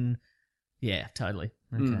and yeah, totally.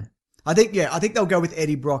 Okay. I think they'll go with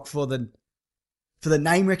Eddie Brock for the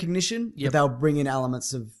name recognition, Yep. but they'll bring in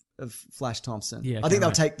elements of Flash Thompson. Yeah, I think they'll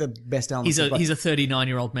right. take the best elements. He's a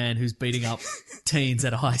 39-year-old man who's beating up teens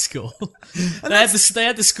at a high school. They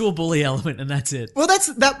had the school bully element, and that's it. Well,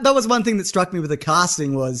 that was one thing that struck me with the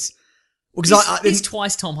casting was because He's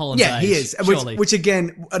twice Tom Holland's yeah, age, he is. surely. Which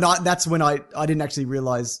again, that's when I didn't actually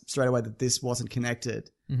realize straight away that this wasn't connected.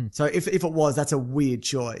 So if it was, that's a weird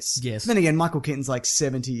choice. Yes. Then again, Michael Keaton's like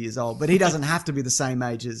 70 years old, but he doesn't have to be the same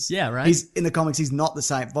age as. Yeah, right. He's in the comics. He's not the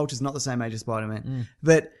same. Vulture's not the same age as Spider-Man.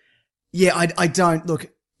 But yeah, I don't look.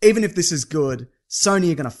 Even if this is good, Sony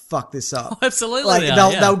are gonna fuck this up. Absolutely, Like they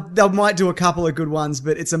are, they might do a couple of good ones,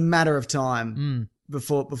 but it's a matter of time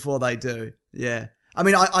before they do. Yeah. I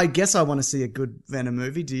mean, I guess I want to see a good Venom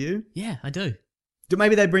movie. Do you? Yeah, I do.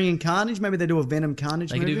 Maybe they bring in Carnage. Maybe they do a Venom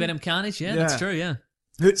Carnage They movie. could do Venom Carnage. Yeah, that's true. Yeah.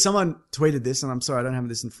 Someone tweeted this, and I'm sorry I don't have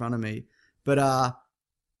this in front of me. But,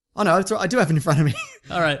 oh no, it's all right. I do have it in front of me.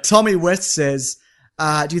 All right. Tommy West says,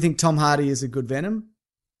 do you think Tom Hardy is a good Venom?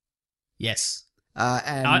 Yes.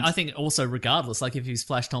 And I think also regardless, like if he's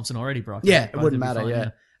Flash Thompson or Eddie Brock. yeah, both it wouldn't would be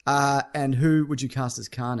matter, fine, and who would you cast as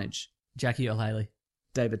Carnage? Jackie Earle Haley.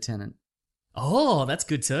 David Tennant. Oh, that's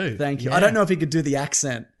good too. Thank you. Yeah. I don't know if he could do the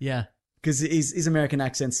accent. Yeah. Because his American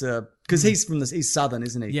accents are... Because he's Southern,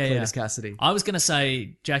 isn't he? Yeah, Cletus Cassidy. I was going to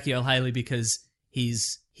say Jackie Earle Haley because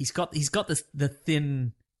he's got the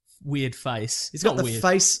thin, weird face. He's got the weird.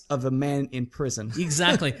 face of a man in prison.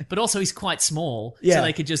 Exactly. But also he's quite small. Yeah. So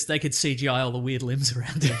they could CGI all the weird limbs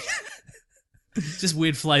around him. Just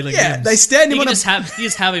weird flailing Yeah, limbs. they stand him you on can a...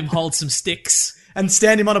 just have him hold some sticks. And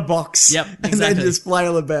stand him on a box. Yep, And exactly. then just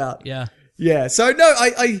flail about. Yeah. Yeah, so no,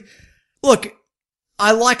 I look,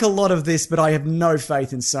 I like a lot of this, but I have no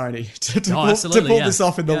faith in Sony to pull this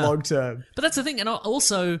off in the long term. But that's the thing, and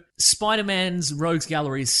also Spider-Man's rogues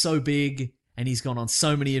gallery is so big, and he's gone on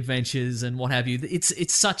so many adventures and what have you.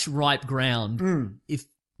 It's such ripe ground if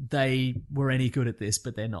they were any good at this,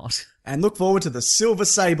 but they're not. And look forward to the Silver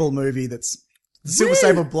Sable movie. That's the Silver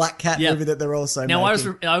Sable Black Cat movie that they're also now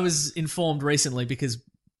making. I was informed recently because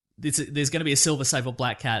there's going to be a Silver Sable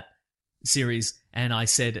Black Cat series, and I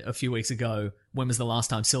said a few weeks ago, when was the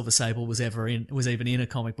last time Silver Sable was even in a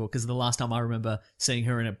comic book? Because the last time I remember seeing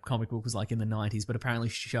her in a comic book was like in the 90s, but apparently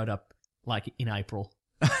she showed up like in April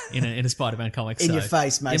in a Spider-Man comic. In your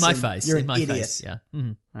face, Mason. In my face. You're in my an idiot. face. Yeah.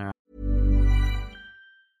 Mm-hmm.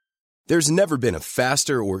 There's never been a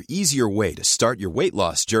faster or easier way to start your weight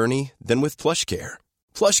loss journey than with PlushCare.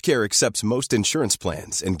 PlushCare accepts most insurance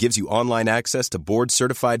plans and gives you online access to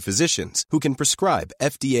board-certified physicians who can prescribe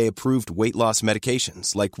FDA-approved weight loss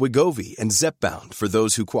medications like Wegovy and Zepbound for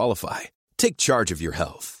those who qualify. Take charge of your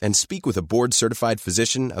health and speak with a board-certified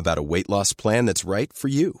physician about a weight loss plan that's right for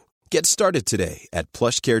you. Get started today at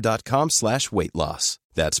plushcare.com/weight loss.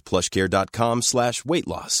 That's plushcare.com/weight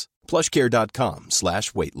loss.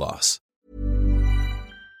 plushcare.com/weight loss.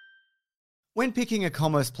 When picking a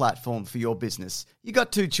commerce platform for your business, you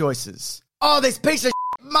got two choices. Oh, this piece of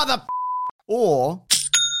mother... Or...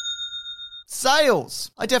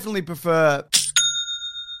 sales. I definitely prefer...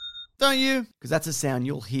 Don't you? Because that's a sound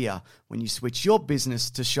you'll hear when you switch your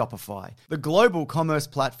business to Shopify, the global commerce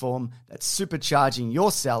platform that's supercharging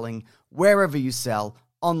your selling wherever you sell,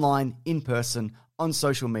 online, in person, on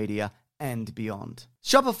social media, and beyond.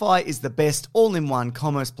 Shopify is the best all-in-one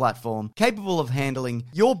commerce platform capable of handling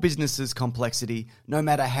your business's complexity no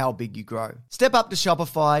matter how big you grow. Step up to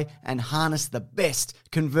Shopify and harness the best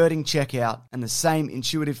converting checkout and the same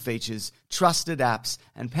intuitive features, trusted apps,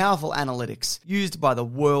 and powerful analytics used by the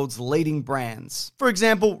world's leading brands. For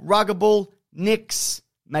example, Ruggable, NYX,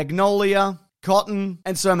 Magnolia, Cotton,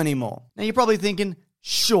 and so many more. Now you're probably thinking,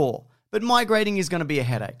 sure, but migrating is going to be a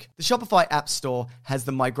headache. The Shopify App Store has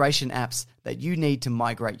the migration apps that you need to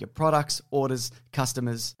migrate your products, orders,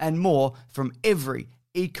 customers, and more from every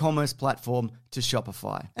e-commerce platform to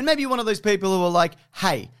Shopify. And maybe you're one of those people who are like,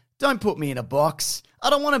 hey, don't put me in a box. I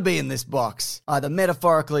don't want to be in this box, either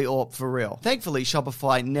metaphorically or for real. Thankfully,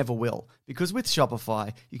 Shopify never will, because with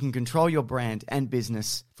Shopify, you can control your brand and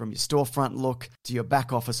business from your storefront look to your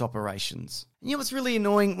back office operations. And you know what's really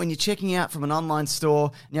annoying? When you're checking out from an online store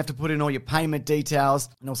and you have to put in all your payment details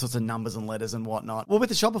and all sorts of numbers and letters and whatnot. Well, with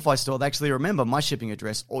the Shopify store, they actually remember my shipping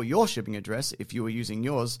address or your shipping address if you were using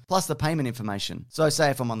yours, plus the payment information. So say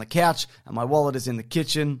if I'm on the couch and my wallet is in the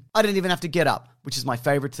kitchen, I don't even have to get up, which is my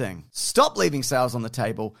favorite thing. Stop leaving sales on the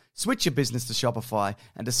table, switch your business to Shopify,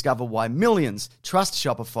 and discover why millions trust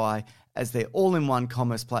Shopify as their all-in-one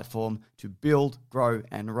commerce platform to build, grow,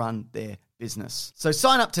 and run their business. So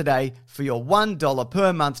sign up today for your $1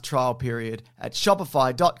 per month trial period at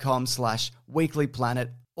shopify.com/weeklyplanet,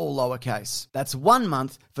 all lowercase. That's 1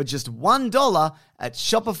 month for just $1 at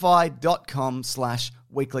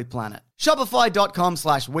shopify.com/weeklyplanet.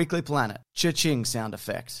 Shopify.com/weeklyplanet. Cha-ching sound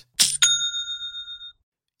effect.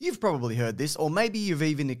 You've probably heard this, or maybe you've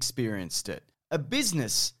even experienced it. A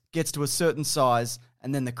business gets to a certain size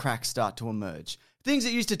and then the cracks start to emerge. Things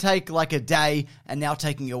that used to take like a day and now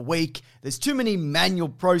taking a week. There's too many manual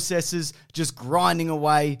processes just grinding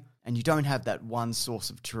away, and you don't have that one source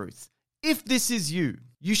of truth. If this is you,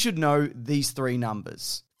 you should know these three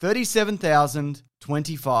numbers. 37,000,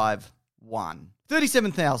 25, 1.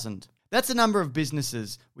 37,000. That's the number of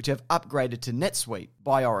businesses which have upgraded to NetSuite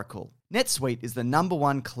by Oracle. NetSuite is the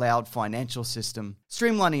 #1 cloud financial system,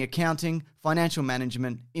 streamlining accounting, financial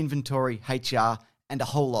management, inventory, HR, and a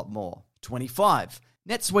whole lot more. 25.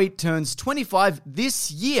 NetSuite turns 25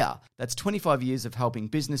 this year. That's 25 years of helping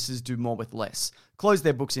businesses do more with less, close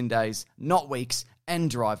their books in days, not weeks,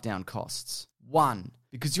 and drive down costs. 1.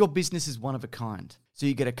 Because your business is one of a kind, so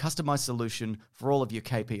you get a customized solution for all of your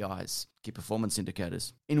KPIs, key performance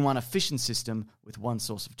indicators, in one efficient system with one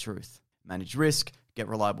source of truth. Manage risk, get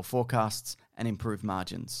reliable forecasts, and improve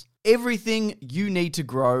margins. Everything you need to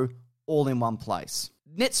grow, all in one place.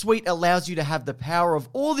 NetSuite allows you to have the power of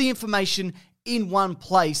all the information in one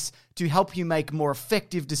place to help you make more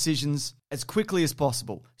effective decisions as quickly as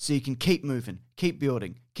possible, so you can keep moving, keep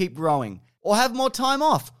building, keep growing, or have more time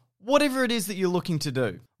off, whatever it is that you're looking to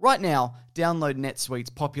do. Right now, download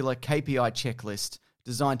NetSuite's popular KPI checklist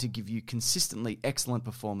designed to give you consistently excellent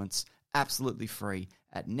performance, absolutely free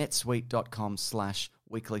at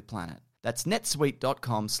netsuite.com/weeklyplanet. That's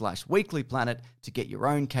netsuite.com/weeklyplanet to get your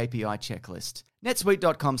own KPI checklist.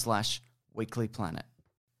 netsuite.com/weeklyplanet.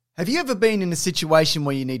 Have you ever been in a situation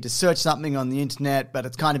where you need to search something on the internet, but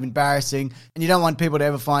it's kind of embarrassing, and you don't want people to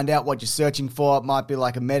ever find out what you're searching for? It might be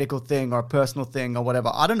like a medical thing or a personal thing or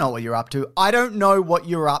whatever. I don't know what you're up to. I don't know what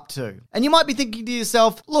you're up to. And you might be thinking to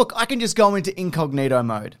yourself, look, I can just go into incognito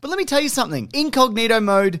mode. But let me tell you something. Incognito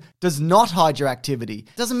mode does not hide your activity.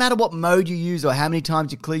 It doesn't matter what mode you use or how many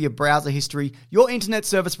times you clear your browser history. Your internet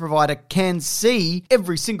service provider can see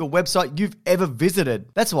every single website you've ever visited.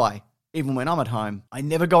 That's why, even when I'm at home, I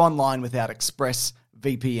never go online without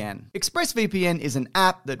ExpressVPN. ExpressVPN is an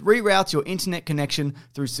app that reroutes your internet connection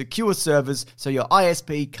through secure servers so your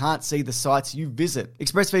ISP can't see the sites you visit.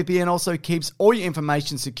 ExpressVPN also keeps all your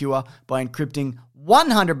information secure by encrypting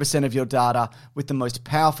 100% of your data with the most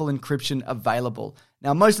powerful encryption available.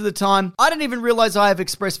 Now, most of the time, I don't even realize I have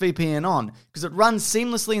ExpressVPN on because it runs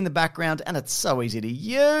seamlessly in the background and it's so easy to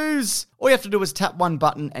use. All you have to do is tap one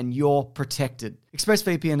button and you're protected.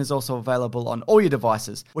 ExpressVPN is also available on all your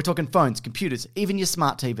devices. We're talking phones, computers, even your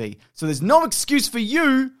smart TV. So there's no excuse for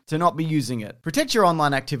you to not be using it. Protect your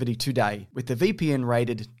online activity today with the VPN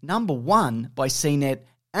rated #1 by CNET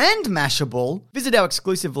and Mashable. Visit our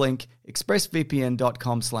exclusive link,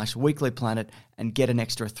 expressvpn.com/weeklyplanet, and get an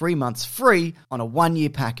extra 3 months free on a 1-year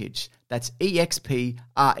package. That's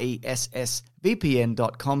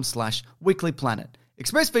expressvpn.com/weeklyplanet.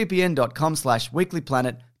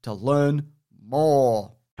 expressvpn.com/weeklyplanet to learn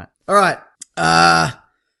more. All right.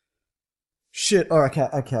 Shit. Oh, okay.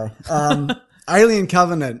 Alien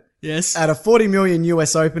Covenant. Yes. At a 40 million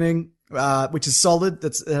US opening, which is solid.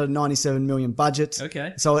 That's at a 97 million budget.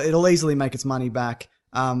 Okay. So it'll easily make its money back.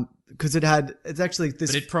 Because it's actually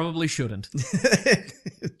this. But it probably shouldn't.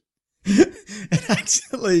 It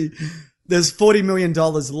actually, there's $40 million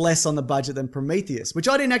less on the budget than Prometheus, which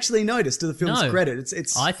I didn't actually notice to the film's credit.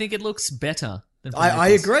 It's. I think it looks better than I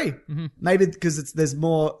Prometheus. agree. Mm-hmm. Maybe because there's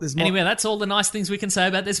more. Anyway, that's all the nice things we can say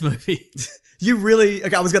about this movie. You really?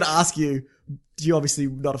 Okay, I was going to ask you. You're obviously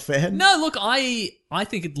not a fan. No, look, I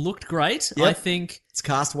think it looked great. Yep. I think it's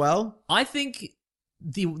cast well. I think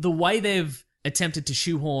the way they've attempted to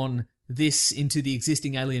shoehorn this into the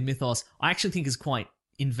existing alien mythos, I actually think is quite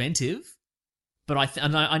inventive. But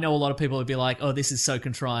I know a lot of people would be like, "Oh, this is so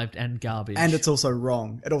contrived and garbage," and it's also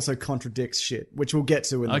wrong. It also contradicts shit, which we'll get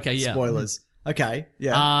to in the spoilers. Okay,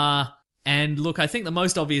 yeah. And look, I think the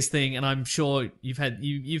most obvious thing, and I'm sure you've had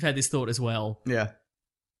this thought as well. Yeah.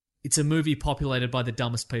 It's a movie populated by the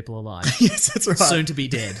dumbest people alive. Yes, that's right. Soon to be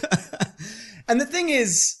dead. And the thing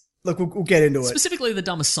is, look, we'll get into it. Specifically the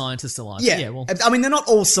dumbest scientists alive. Yeah. Well, I mean, they're not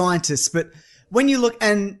all scientists, but when you look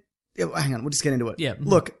and... hang on, we'll just get into it. Yeah.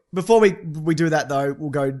 Look, before we do that, though,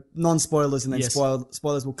 we'll go non-spoilers and then spoilers.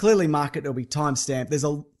 We'll clearly mark it. It'll be timestamped. There's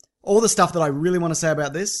all the stuff that I really want to say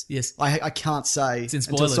about this. Yes. I can't say. It's in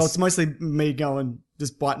spoilers. So it's mostly me going,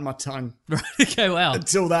 just biting my tongue. Right. Okay, wow.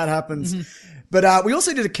 Until that happens. Mm-hmm. But we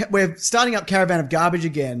also we're starting up Caravan of Garbage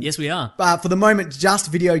again. Yes, we are. For the moment, just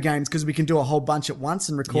video games because we can do a whole bunch at once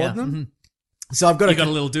and record them. Mm-hmm. So I've got you got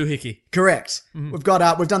a little doohickey. Correct. Mm-hmm. We've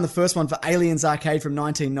done the first one for Aliens Arcade from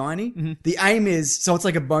 1990. Mm-hmm. The aim is, so it's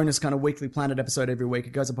like a bonus kind of Weekly Planet episode every week.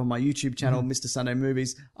 It goes up on my YouTube channel, Mr. Sunday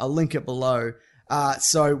Movies. I'll link it below.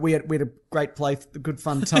 So we had a great good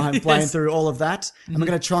fun time playing through all of that. Mm-hmm. And we're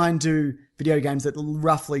going to try and do video games that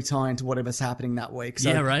roughly tie into whatever's happening that week.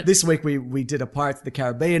 So this week we did a Pirates of the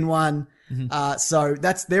Caribbean one. Mm-hmm. So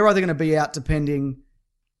they're either going to be out depending,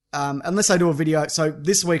 unless I do a video. So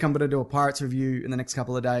this week I'm going to do a Pirates review in the next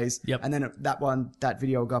couple of days. Yep. And then that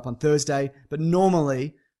video will go up on Thursday. But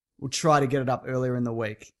normally we'll try to get it up earlier in the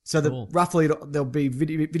week. So roughly there'll be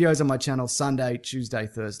videos on my channel Sunday, Tuesday,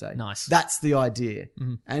 Thursday. Nice. That's the idea.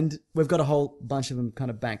 Mm-hmm. And we've got a whole bunch of them kind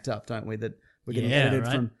of banked up, don't we? That we're getting edited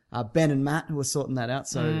from Ben and Matt, who are sorting that out.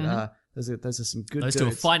 So those are some good Those dudes.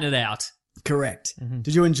 two are fighting it out. Correct.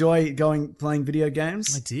 Did you enjoy playing video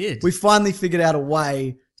games? I did. We finally figured out a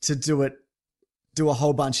way to do a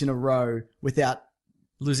whole bunch in a row without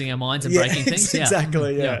Losing our minds and breaking things.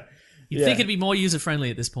 Exactly. Yeah. You'd think it'd be more user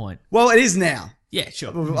friendly at this point. Well, it is now. Yeah,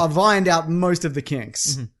 sure. I've ironed out most of the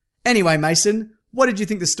kinks. Anyway, Mason, what did you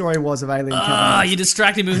think the story was of Alien Covenant? You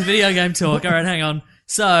distracted me with video game talk. All right, hang on.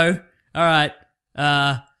 So, all right.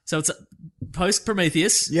 So it's post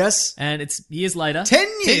Prometheus. Yes. And it's years later. 10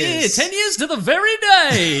 years. 10 years to the very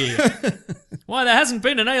day. Why, there hasn't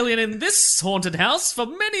been an alien in this haunted house for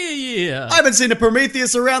many a year. I haven't seen a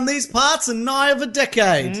Prometheus around these parts in nigh of a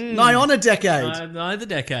decade. Nigh on a decade. Nigh the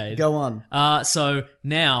decade. Go on. So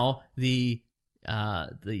now the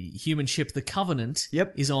human ship, the Covenant,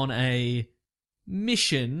 is on a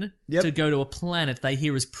mission to go to a planet they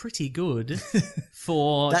hear is pretty good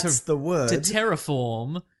for the word. To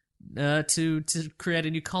terraform to create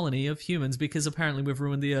a new colony of humans, because apparently we've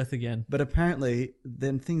ruined the Earth again. But apparently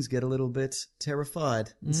then things get a little bit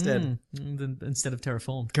terrified instead. Instead of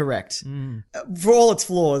terraformed. Correct. For all its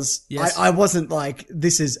flaws, Yes. I wasn't like,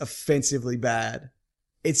 this is offensively bad.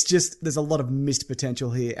 It's just, there's a lot of missed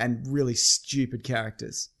potential here and really stupid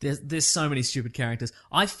characters. There's so many stupid characters.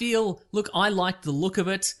 I like the look of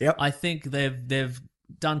it. Yep. I think they've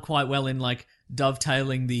done quite well in like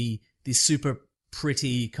dovetailing the super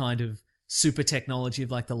pretty kind of super technology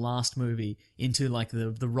of like the last movie into like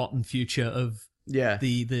the rotten future of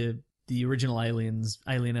the original Alien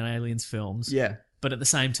and Aliens films. Yeah. But at the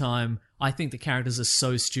same time, I think the characters are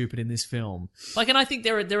so stupid in this film. Like, and I think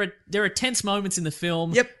there are tense moments in the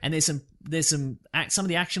film. Yep. And there's some of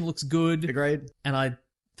the action looks good. Agreed. And I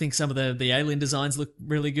think some of the alien designs look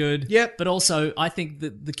really good. Yep. But also, I think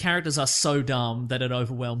that the characters are so dumb that it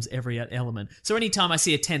overwhelms every element. So anytime I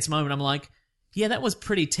see a tense moment, I'm like, yeah, that was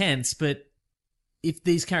pretty tense, but if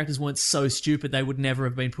these characters weren't so stupid, they would never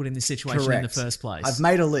have been put in this situation in the first place. I've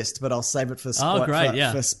made a list, but I'll save it for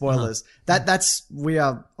for spoilers. That's we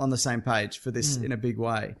are on the same page for this in a big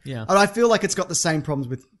way. Yeah. And I feel like it's got the same problems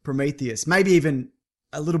with Prometheus, maybe even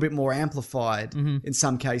a little bit more amplified in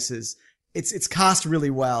some cases. It's cast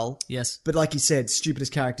really well. Yes. But like you said,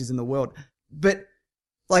 stupidest characters in the world. But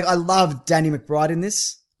like, I love Danny McBride in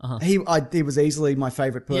this. He was easily my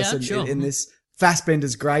favorite person in this.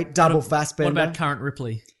 Fassbender's great. Double Fassbender. What about Current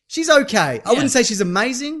Ripley? She's okay. I wouldn't say she's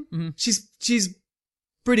amazing. She's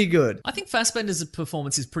pretty good. I think Fassbender's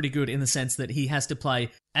performance is pretty good in the sense that he has to play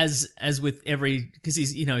as with every, because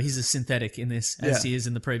he's a synthetic in this as he is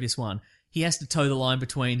in the previous one. He has to toe the line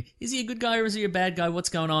between, is he a good guy or is he a bad guy? What's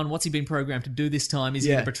going on? What's he been programmed to do this time? Is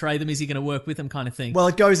he going to betray them? Is he going to work with them, kind of thing? Well,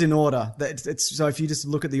 it goes in order. So if you just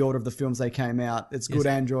look at the order of the films they came out, it's good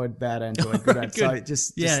android, bad android, good android. So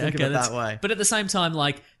just think of it that way. But at the same time,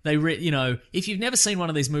 like, if you've never seen one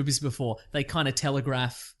of these movies before, they kind of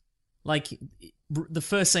telegraph, like, the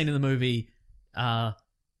first scene in the movie,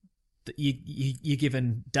 you're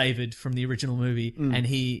given David from the original movie, and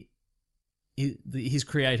his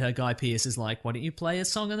creator, Guy Pearce, is like, why don't you play a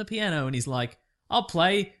song on the piano? And he's like, I'll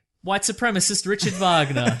play white supremacist Richard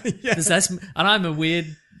Wagner. And I'm a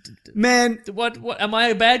weird... Man. What, am I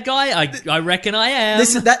a bad guy? I reckon I am.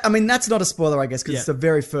 That's not a spoiler, I guess, because it's the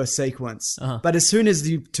very first sequence. But as soon as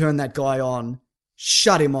you turn that guy on,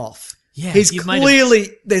 shut him off. Yeah, he's clearly,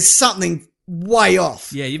 there's something way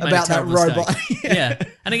off about that robot. Yeah.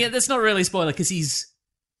 And again, that's not really a spoiler because he's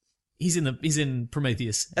in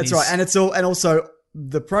Prometheus. That's right, and also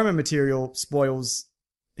the promo material spoils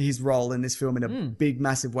his role in this film in a big,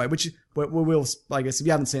 massive way. Which we will, I guess, if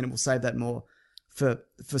you haven't seen it, we'll save that more for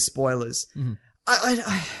spoilers.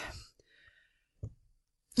 I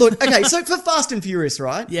look, okay. So for Fast and Furious,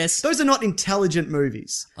 right? Yes. Those are not intelligent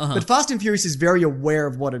movies, but Fast and Furious is very aware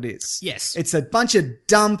of what it is. Yes. It's a bunch of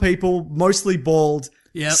dumb people, mostly bald,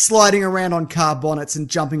 sliding around on car bonnets and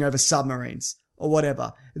jumping over submarines. Or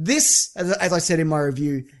whatever. This, as I said in my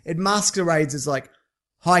review, it masquerades as like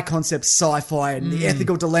high concept sci-fi and the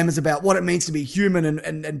ethical dilemmas about what it means to be human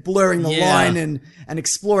and blurring the line and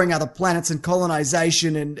exploring other planets and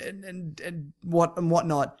colonization and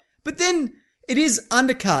whatnot. But then it is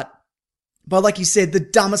undercut by, like you said, the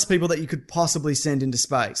dumbest people that you could possibly send into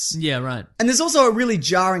space. Yeah, right. And there's also a really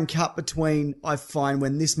jarring cut between, I find,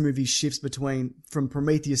 when this movie shifts from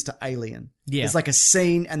Prometheus to Alien. Yeah. There's like a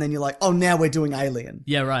scene and then you're like, oh, now we're doing Alien.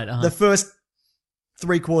 Yeah, right. The first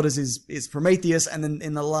 3/4 is Prometheus, and then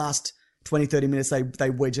in the last 20, 30 minutes they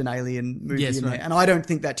wedge an Alien movie in there. And I don't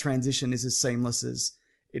think that transition is as seamless as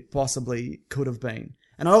it possibly could have been.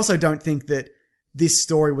 And I also don't think that this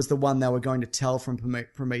story was the one they were going to tell from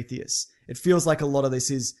Prometheus. It feels like a lot of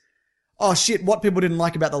this is, oh shit, what people didn't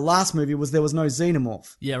like about the last movie was there was no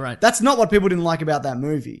xenomorph. Yeah, right. That's not what people didn't like about that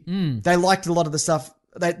movie. They liked a lot of the stuff.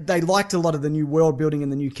 They liked a lot of the new world building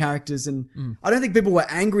and the new characters. And I don't think people were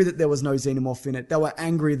angry that there was no xenomorph in it. They were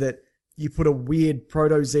angry that you put a weird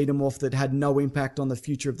proto-xenomorph that had no impact on the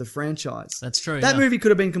future of the franchise. That's true. That movie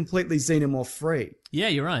could have been completely xenomorph free. Yeah,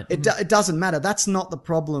 you're right. It doesn't matter. That's not the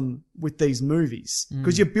problem with these movies.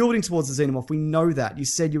 Because you're building towards the xenomorph. We know that. You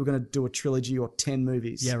said you were going to do a trilogy or 10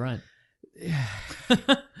 movies. Yeah, right.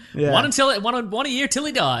 Yeah. One a year till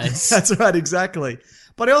he dies. That's right, exactly.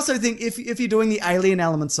 But I also think if you're doing the alien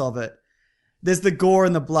elements of it, there's the gore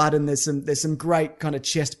and the blood, and there's some great kind of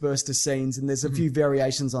chest burster scenes, and there's a few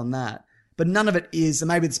variations on that. But none of it is, and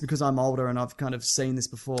maybe it's because I'm older and I've kind of seen this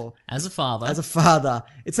before. As a father,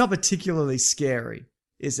 it's not particularly scary,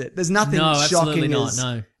 is it? There's nothing absolutely shocking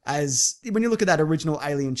not, as when you look at that original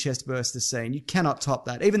alien chest burster scene, you cannot top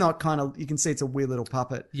that. Even though it kind of, you can see it's a weird little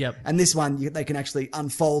puppet. Yep. And this one, they can actually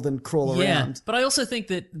unfold and crawl around. But I also think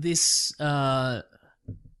that this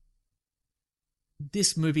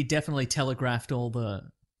movie definitely telegraphed all the,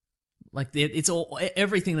 like, it's all,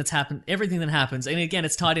 everything that's happened, everything that happens. And again,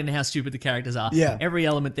 it's tied into how stupid the characters are. Yeah. Every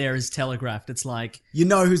element there is telegraphed. It's like, You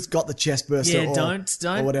know who's got the chest burster don't,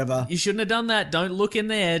 or whatever. You shouldn't have done that. Don't look in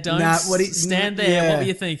there. Don't stand there. Yeah. What were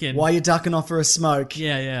you thinking? Why are you ducking off for a smoke?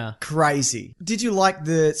 Yeah. Crazy. Did you like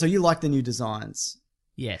so you like the new designs?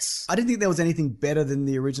 Yes. I didn't think there was anything better than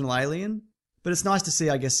the original Alien, but it's nice to see,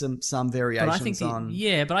 I guess, some variations But I think on.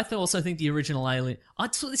 Yeah, but I also think the original Alien.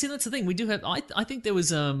 See, that's the thing. We do have. I think there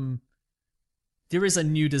was there is a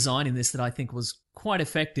new design in this that I think was quite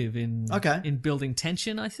effective in building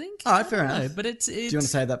tension. I think. All right, fair enough. But it's. Do you want to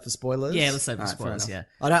save that for spoilers? Yeah, let's save it for All right, spoilers. fair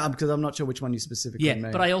Yeah, enough. Because I'm not sure which one you specifically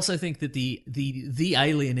mean. but I also think that the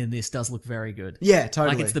alien in this does look very good. Yeah,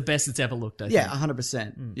 totally. Like it's the best it's ever looked. I Yeah, think.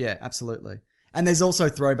 100%. Yeah, absolutely. And there's also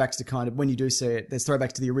throwbacks to kind of, when you do see it, there's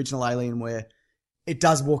throwbacks to the original Alien where it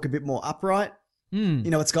does walk a bit more upright. You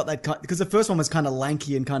know, it's got that kind, because the first one was kind of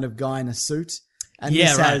lanky and kind of guy in a suit. And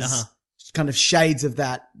this has kind of shades of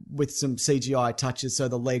that with some CGI touches, so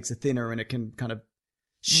the legs are thinner and it can kind of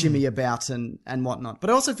shimmy about and whatnot. But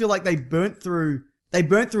I also feel like they burnt through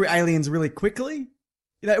Aliens really quickly.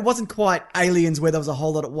 You know, it wasn't quite Aliens where there was a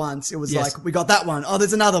whole lot at once. It was like, we got that one. Oh,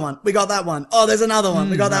 there's another one. We got that one. Oh, there's another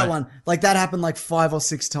one. We got that one. Like that happened like 5 or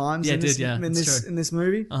 6 times in this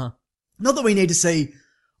movie. Not that we need to see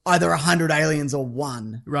either 100 aliens or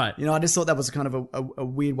one. Right. You know, I just thought that was kind of a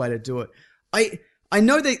weird way to do it. I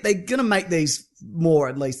know they're going to make these more,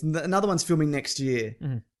 at least. Another one's filming next year.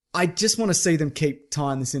 I just want to see them keep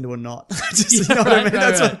tying this into a knot. You know what I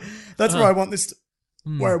mean? That's where I want this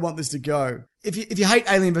where I want this to go. If you hate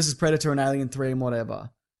Alien vs Predator and Alien 3 and whatever,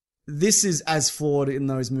 this is as flawed in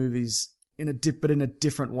those movies but in a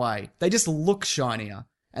different way. They just look shinier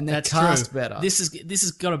and they're cast better. This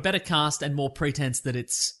has got a better cast and more pretense that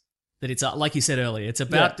it's like you said earlier. It's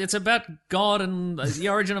about God and the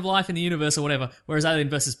origin of life in the universe or whatever. Whereas Alien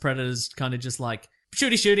vs Predator is kind of just like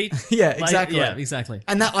shooty. Yeah, exactly. Yeah, exactly.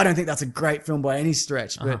 And that, I don't think that's a great film by any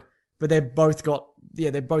stretch, but they're both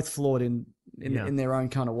flawed in their own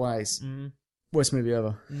kind of ways. Worst movie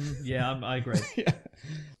ever. Yeah, I agree.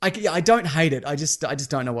 I don't hate it. I just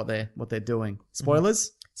don't know what they're doing.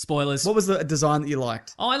 Spoilers? Spoilers. What was the design that you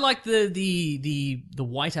liked? Oh, I like the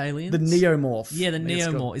white aliens. The neomorph. Yeah, the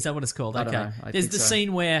neomorph. Is that what it's called? I Okay. don't know. There's the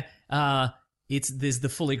scene where there's the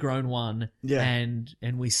fully grown one, and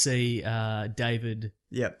we see David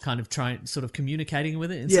kind of sort of communicating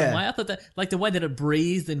with it in some way. I thought that, like the way that it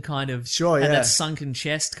breathed and kind of had that sunken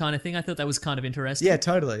chest kind of thing, I thought that was kind of interesting. Yeah,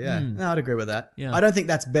 totally, yeah. No, I'd agree with that. Yeah. I don't think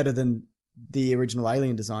that's better than the original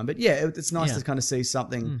Alien design, but yeah, it's nice to kind of see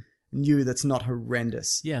something new that's not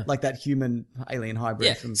horrendous. Yeah. Like that human alien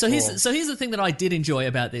hybrid from so here's the thing that I did enjoy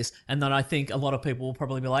about this, and that I think a lot of people will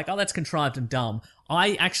probably be like, oh, that's contrived and dumb.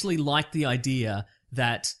 I actually like the idea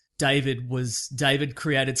that David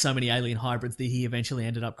created so many alien hybrids that he eventually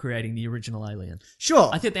ended up creating the original alien. Sure.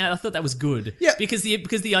 I thought that was good. Yeah. Because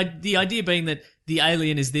the idea being that the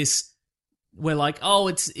alien is this, we're like, oh,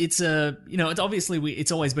 it's a, you know, it's obviously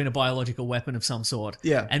it's always been a biological weapon of some sort.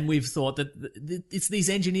 Yeah. And we've thought that it's these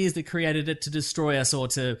engineers that created it to destroy us or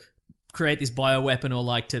to create this bioweapon, or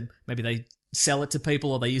like to, maybe they sell it to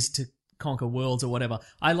people or they use it to conquer worlds or whatever.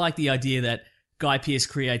 I like the idea that Guy Pearce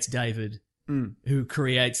creates David who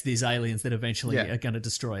creates these aliens that eventually are going to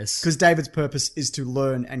destroy us. Because David's purpose is to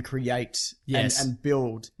learn and create Yes. and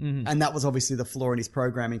build. And that was obviously the flaw in his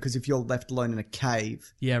programming, because if you're left alone in a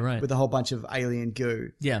cave Yeah, right. with a whole bunch of alien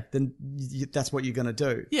goo, Yeah. then that's what you're going to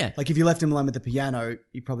do. Yeah. Like if you left him alone with the piano,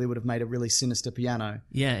 you probably would have made a really sinister piano.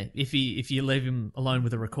 Yeah, if you leave him alone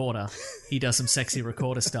with a recorder, he does some sexy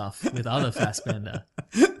recorder stuff with other Fassbender.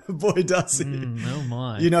 Boy, does he. Oh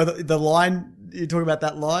my. You know the line, you talk about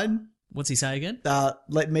that line? What's he say again?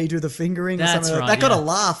 Let me do the fingering or That's something like right, that. Got a yeah.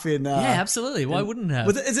 laugh in... Yeah, absolutely. Why wouldn't it have?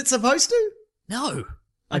 Is it supposed to? No.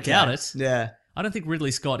 I Okay. doubt it. Yeah. I don't think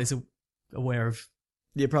Ridley Scott is aware of...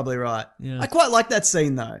 You're probably right. Yeah. I quite like that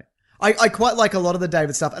scene, though. I quite like a lot of the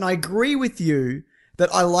David stuff, and I agree with you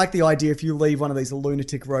that I like the idea if you leave one of these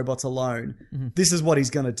lunatic robots alone, this is what he's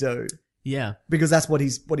going to do. Yeah. Because that's what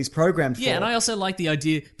he's programmed for. Yeah, and I also like the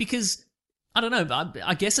idea, because, I don't know,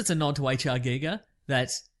 I guess it's a nod to H.R. Giger, that...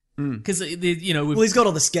 Because, well, he's got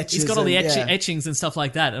all the sketches. he's got all the and, yeah. etchings and stuff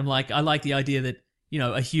like that, and I like the idea that,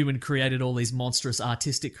 a human created all these monstrous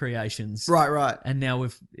artistic creations. Right. And now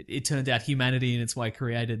it turned out humanity in its way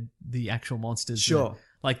created the actual monsters. Sure.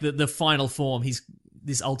 Like the final form, he's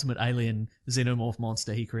this ultimate alien xenomorph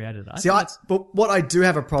monster he created. But what I do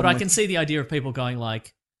have a problem But I with... can see the idea of people going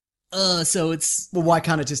like, so it's... Well, why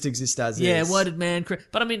can't it just exist as is? Yeah, why did man create...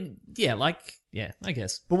 But I mean, I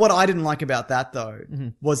guess. But what I didn't like about that, though,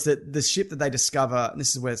 was that the ship that they discover, and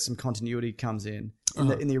this is where some continuity comes in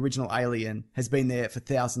the original Alien, has been there for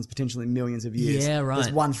thousands, potentially millions of years. Yeah, right.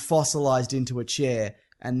 There's one fossilized into a chair,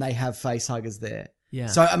 and they have face huggers there. Yeah.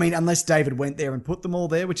 So, I mean, unless David went there and put them all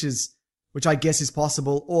there, which I guess is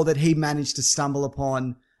possible, or that he managed to stumble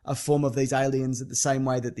upon a form of these aliens at the same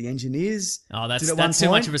way that the engineers Oh, did that's at one too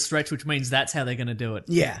point. much of a stretch, which means that's how they're going to do it.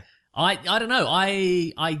 Yeah. I don't know.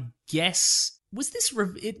 I guess was this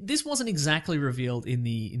this wasn't exactly revealed in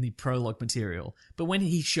the prologue material, but when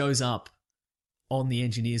he shows up on the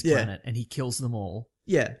engineers planet and he kills them all,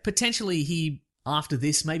 potentially after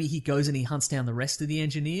this maybe he goes and he hunts down the rest of the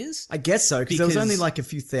engineers. I guess so, because there was only like a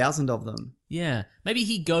few thousand of them. Yeah, maybe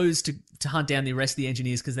he goes to hunt down the rest of the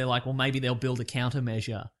engineers because they're like, well, maybe they'll build a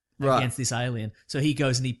countermeasure against this alien. So he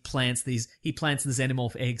goes and he plants the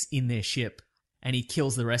xenomorph eggs in their ship, and he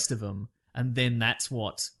kills the rest of them. And then that's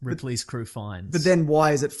what Ripley's crew finds. But then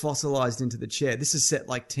why is it fossilized into the chair? This is set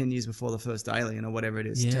like 10 years before the first Alien or whatever it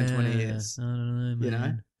is, 10, 20 years. I don't know,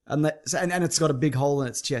 man. And it's got a big hole in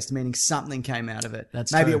its chest, meaning something came out of it.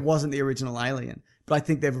 That's Maybe true. it wasn't the original Alien, but I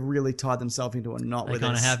think they've really tied themselves into a knot They with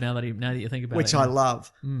kind of this, have now that you think about it. which I love.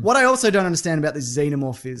 What I also don't understand about this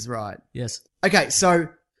xenomorph is, right? Yes. Okay, so...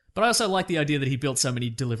 But I also like the idea that he built so many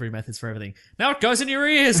delivery methods for everything. Now it goes in your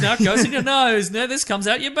ears. Now it goes in your nose. Now this comes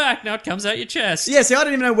out your back. Now it comes out your chest. Yeah, see, I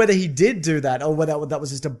don't even know whether he did do that or whether that was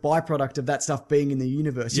just a byproduct of that stuff being in the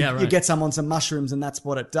universe. You get some on some mushrooms and that's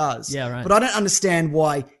what it does. Yeah, right. But I don't understand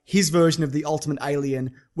why his version of the ultimate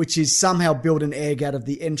alien, which is somehow build an egg out of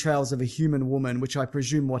the entrails of a human woman, which I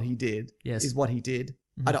presume what he did, is what he did.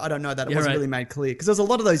 I don't know that. It wasn't really made clear. Because there's a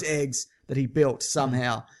lot of those eggs that he built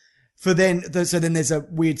somehow. So then there's a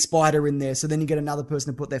weird spider in there. So then you get another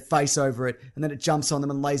person to put their face over it, and then it jumps on them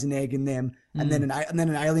and lays an egg in them, and then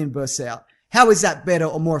an alien bursts out. How is that better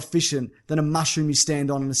or more efficient than a mushroom you stand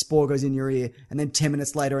on and a spore goes in your ear, and then 10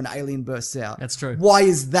 minutes later an alien bursts out? That's true. Why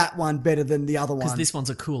is that one better than the other one? Because this one's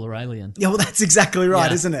a cooler alien. Yeah, well, that's exactly right,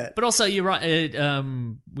 Yeah. isn't it? But also, you're right.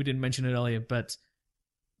 We didn't mention it earlier, but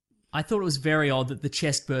I thought it was very odd that the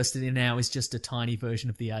chest bursted in now is just a tiny version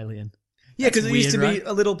of the alien. Yeah, because it used to weird, be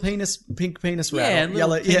a little pink penis rat. Yeah, or little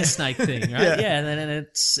yellow, penis snake thing, right? Yeah, and then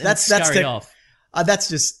it's scurried off.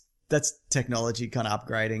 That's technology kind of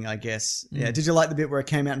upgrading, I guess. Yeah. Did you like the bit where it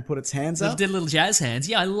came out and put its hands It up? did little jazz hands.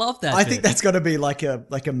 Yeah, I love that. I bit. think that's got to be like a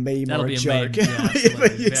meme That'll or be a a joke. meme. Yeah,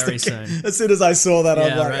 absolutely. Used Very to- soon. As soon as I saw that, I'm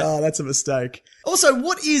Yeah, like, right. oh, that's a mistake. Also,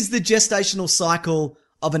 what is the gestational cycle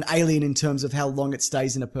of an alien in terms of how long it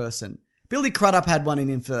stays in a person? Billy Crudup had one in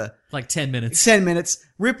him for like 10 minutes. 10 minutes.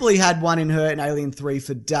 Ripley had one in her in Alien 3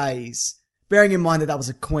 for days. Bearing in mind that was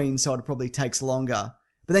a queen, so it probably takes longer.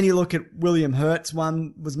 But then you look at William Hurt's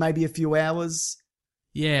one, was maybe a few hours.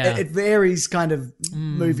 Yeah. It varies kind of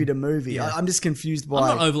movie to movie. Yeah. I'm just confused by...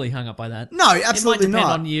 I'm not overly hung up by that. No, absolutely It might depend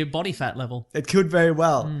not. on your body fat level. It could very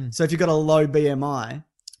well. So if you've got a low BMI,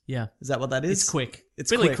 Yeah. is that what that is? It's quick. It's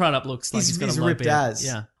Billy quick. Crudup looks like he's got he's a low ripped beard. as.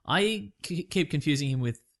 Yeah. I keep confusing him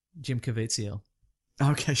with Jim Caviezel.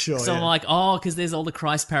 Okay, sure. So yeah. I'm like, oh, because there's all the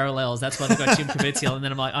Christ parallels. That's why they've got Jim Caviezel. And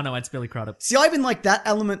then I'm like, oh no, it's Billy Crudup. See, I even like that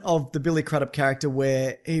element of the Billy Crudup character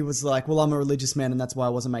where he was like, well, I'm a religious man and that's why I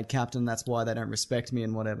wasn't made captain. That's why they don't respect me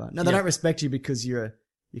and whatever. No, they Yeah. don't respect you because you're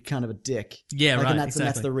you're kind of a dick. Yeah, right, And that's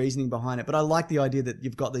exactly. the reasoning behind it. But I like the idea that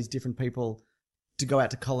you've got these different people to go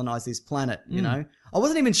out to colonize this planet, you know? I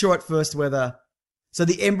wasn't even sure at first whether... So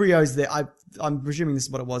the embryos there, I'm presuming this is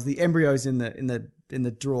what it was. The embryos in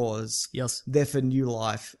the drawers, Yes. they're for new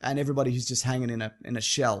life, and everybody who's just hanging in a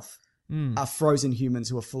shelf are frozen humans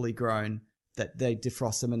who are fully grown, that they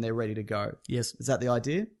defrost them and they're ready to go. Yes. Is that the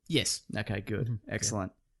idea? Yes. Okay, good.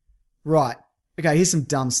 Excellent. Right. Okay, here's some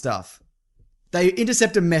dumb stuff. They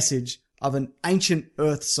intercept a message of an ancient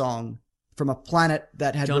Earth song from a planet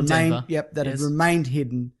that had John remained Denver. had Yes. remained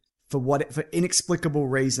hidden for inexplicable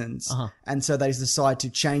reasons. And so they decide to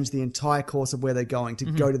change the entire course of where they're going to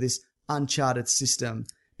go to this uncharted system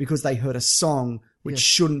because they heard a song which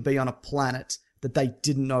shouldn't be on a planet that they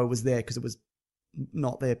didn't know was there because it was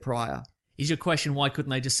not there prior. Is your question why couldn't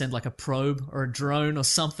they just send like a probe or a drone or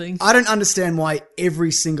something? I don't understand why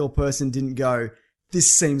every single person didn't go, this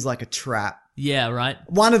seems like a trap. Yeah, right.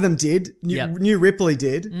 One of them did. New Ripley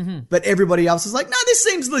did. But everybody else was like, no, this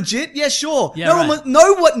seems legit. Yeah, sure. Yeah, right.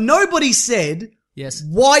 Nobody said, Yes.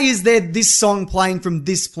 why is there this song playing from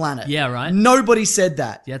this planet? Yeah, right. Nobody said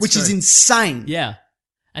that, Yeah, that's which is true. insane. Yeah.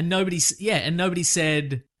 And nobody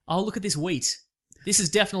said, oh, look at this wheat. This is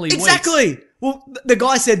definitely Exactly. wheat. Well, the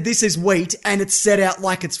guy said this is wheat and it's set out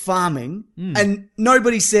like it's farming. And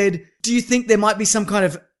nobody said, do you think there might be some kind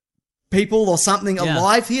of people or something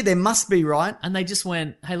alive here? There must be, right? And they just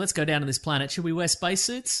went, hey, let's go down to this planet. Should we wear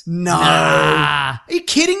spacesuits? No. Nah. Are you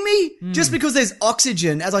kidding me? Just because there's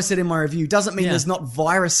oxygen, as I said in my review, doesn't mean Yeah. there's not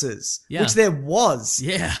viruses, Yeah. which there was.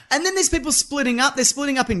 Yeah. And then there's people splitting up. They're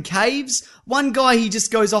splitting up in caves. One guy, he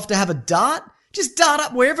just goes off to have a dart. Just dart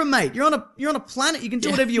up wherever, mate. You're on a planet. You can do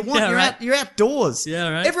whatever you want. Yeah, right. You're outdoors. Yeah,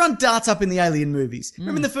 right. Everyone darts up in the Alien movies.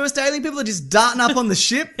 Remember in the first Alien, people are just darting up on the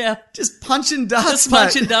ship. Yeah. Just punching darts, Just mate.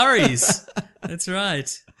 punching durries. That's right.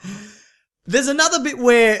 There's another bit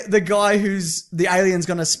where the guy who's the alien's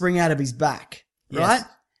going to spring out of his back, right? Yes.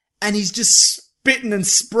 And he's just spitting and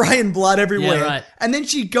spraying blood everywhere. Yeah, right. And then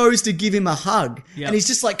she goes to give him a hug. Yep. And he's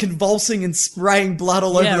just like convulsing and spraying blood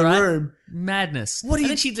all over the right. room. Madness. What do and you-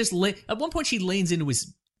 then she just at one point she leans into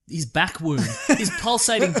his back wound, his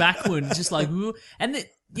pulsating back wound, just like, ooh. And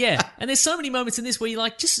and there's so many moments in this where you're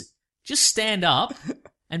like, just stand up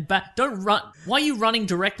and back. Don't run. Why are you running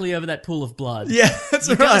directly over that pool of blood? Yeah, that's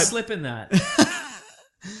You're gonna right. slip in that.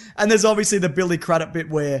 And there's obviously the Billy Crudup bit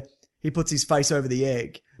where he puts his face over the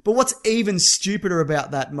egg. But what's even stupider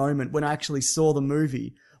about that moment when I actually saw the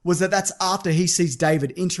movie was that that's after he sees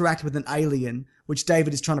David interact with an alien, which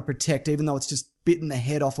David is trying to protect, even though it's just bitten the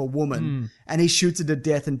head off a woman. And he shoots it to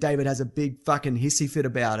death, and David has a big fucking hissy fit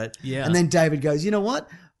about it. Yeah. And then David goes, you know what?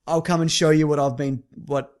 I'll come and show you what I've been,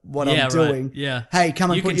 what Yeah, I'm doing. right. Yeah. Hey, come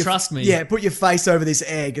and You put can your, trust me. Yeah, put your face over this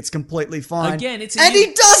egg. It's completely fine. Again, it's and he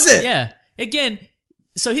does it. Yeah. Again,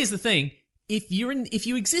 so here's the thing. If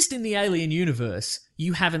you exist in the Alien universe,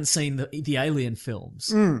 you haven't seen the Alien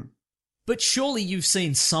films. But surely you've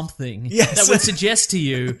seen something Yes. that would suggest to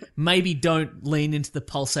you maybe don't lean into the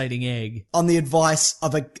pulsating egg. On the advice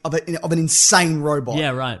of an insane robot.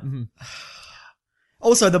 Yeah, right. Mhm.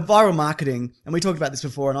 Also, the viral marketing, and we talked about this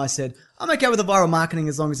before, and I said, I'm okay with the viral marketing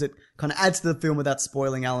as long as it kind of adds to the film without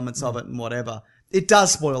spoiling elements of it and whatever. It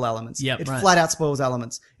does spoil elements. Yep, it right. flat out spoils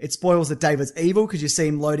elements. It spoils that David's evil because you see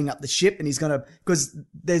him loading up the ship and he's because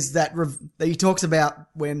there's that he talks about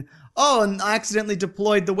when, and I accidentally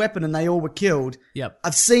deployed the weapon and they all were killed. Yep.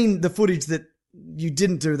 I've seen the footage that you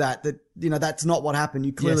didn't do that, that's not what happened.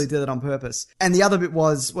 You clearly Yes. did it on purpose. And the other bit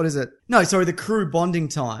was, what is it? No, sorry, the crew bonding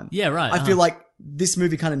time. Yeah, right. I feel like this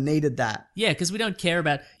movie kind of needed that. Yeah, because we don't care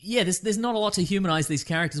about... Yeah, there's not a lot to humanize these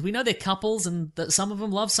characters. We know they're couples, and that some of them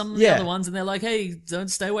love some of the Yeah. other ones, and they're like, hey, don't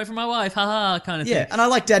stay away from my wife, haha, kind of Yeah, thing. and I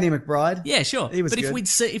like Danny McBride. Yeah, sure. He was but good.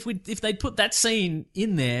 if they'd put that scene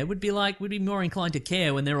in there, we'd be more inclined to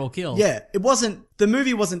care when they're all killed. Yeah, the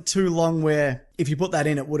movie wasn't too long where if you put that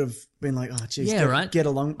in, it would have been like, oh, geez, Yeah, right. get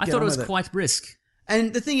along. I get thought on it was with quite brisk.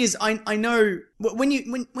 And the thing is, I know when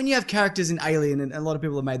you have characters in Alien, and a lot of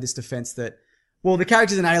people have made this defense that, well, the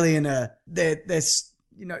characters in Alien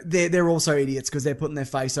they're also idiots because they're putting their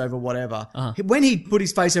face over whatever. When he put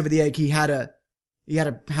his face over the egg, he had a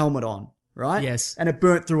helmet on, right? Yes. And it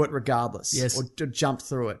burnt through it regardless. Yes. Or jumped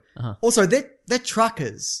through it. Also, they're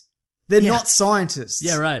truckers. They're not scientists.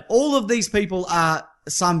 Yeah, right. All of these people are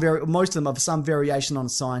most of them are some variation on a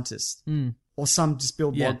scientist. Or some just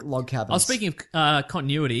build Yeah. log cabins. Oh, speaking of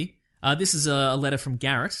continuity, this is a letter from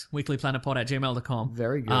Garrett, weeklyplanetpod@gmail.com.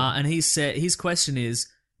 Very good. And he said his question is,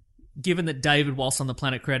 given that David, whilst on the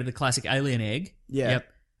planet, created the classic alien egg, Yeah.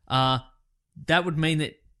 that would mean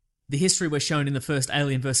that the history we're shown in the first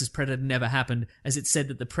Alien versus Predator never happened, as it said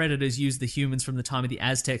that the Predators used the humans from the time of the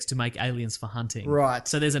Aztecs to make aliens for hunting. Right.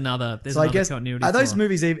 So there's another So I guess, continuity. are those for-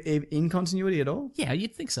 movies in continuity at all? Yeah,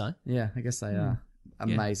 you'd think so. Yeah, I guess they are.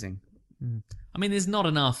 Amazing. I mean, there's not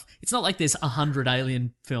enough. It's not like there's 100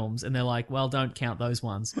 Alien films and they're like, well, don't count those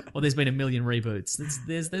ones. Or there's been a million reboots.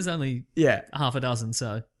 There's only Yeah, half a dozen,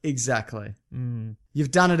 so. exactly.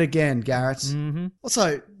 You've done it again, Garrett. Mm-hmm.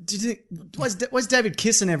 Also, do you think why's David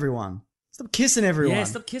kissing everyone? Stop kissing everyone. Yeah,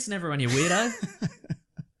 stop kissing everyone, you weirdo.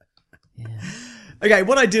 Yeah. Okay,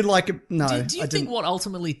 what I did like... No, Do you think what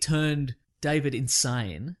ultimately turned David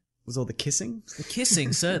insane? was all the kissing? The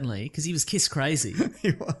kissing, certainly, because he was kiss crazy.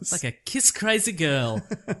 He was. Like a kiss crazy girl.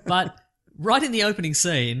 But right in the opening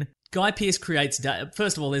scene, Guy Pearce creates...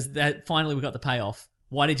 First of all, there's that. Finally, we got the payoff.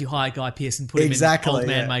 Why did you hire Guy Pearce and put him in old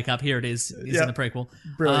man makeup? Here it is. Is in the prequel.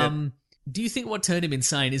 Brilliant. Do you think what turned him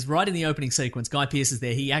insane is right in the opening sequence, Guy Pearce is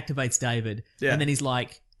there, he activates David, and then he's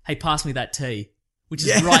like, hey, pass me that tea, which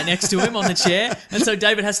is right next to him on the chair. And so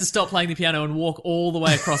David has to stop playing the piano and walk all the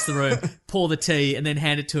way across the room, pour the tea, and then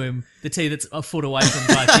hand it to him, the tea that's a foot away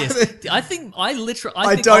from Guy Pearce. I think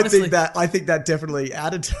that definitely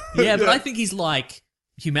added to it. Yeah, but I think he's like,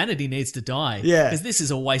 humanity needs to die. Yeah. Because this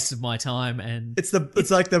is a waste of my time. And It's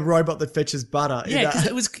like the robot that fetches butter. yeah, because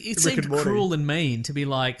it Rick seemed and Morty. cruel and mean to be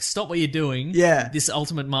like, stop what you're doing. Yeah. This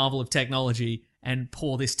ultimate marvel of technology, and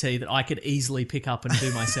pour this tea that I could easily pick up and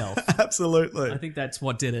do myself. Absolutely. I think that's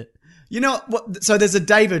what did it. You know what? So there's a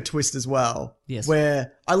David twist as well. Yes.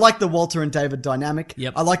 Where I like the Walter and David dynamic.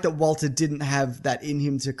 Yep. I like that Walter didn't have that in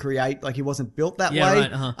him to create. Like he wasn't built that Yeah, way.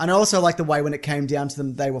 right, uh-huh. And I also like the way when it came down to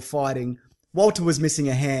them, they were fighting. Walter was missing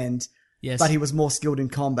a hand. Yes. But he was more skilled in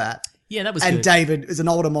combat. Yeah, that was And good. David is an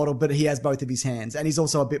older model, but he has both of his hands. And he's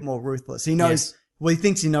also a bit more ruthless. He knows... Yes. Well, he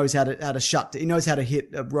thinks he knows how to shut. He knows how to hit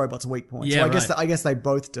a robot's weak point. Yeah, so I guess they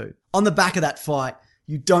both do. On the back of that fight,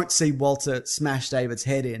 you don't see Walter smash David's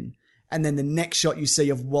head in, and then the next shot you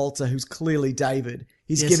see of Walter, who's clearly David,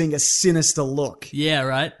 he's giving a sinister look. Yeah,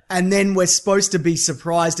 right? And then we're supposed to be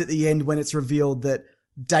surprised at the end when it's revealed that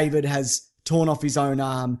David has torn off his own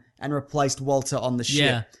arm and replaced Walter on the ship.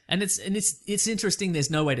 Yeah. And it's interesting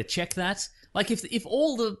there's no way to check that. Like if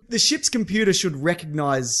all The ship's computer should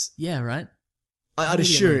recognize. Yeah, right? I'd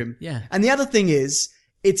Immediately. assume. Yeah. And the other thing is,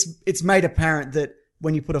 it's made apparent that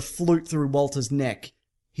when you put a flute through Walter's neck,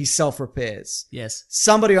 he self-repairs. Yes.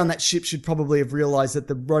 Somebody on that ship should probably have realized that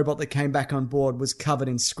the robot that came back on board was covered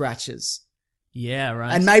in scratches. Yeah,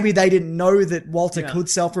 right. And maybe they didn't know that Walter Yeah. could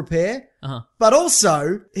self-repair. Uh-huh. But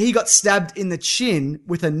also, he got stabbed in the chin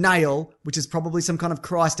with a nail, which is probably some kind of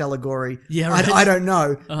Christ allegory. Yeah, right. I don't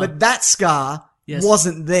know. But that scar Yes.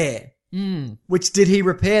 wasn't there. Which, did he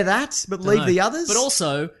repair that, but leave No. the others? But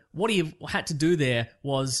also, what he had to do there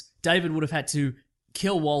was David would have had to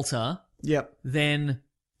kill Walter, Yep. then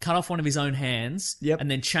cut off one of his own hands, Yep.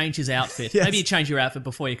 and then change his outfit. Yes. Maybe you change your outfit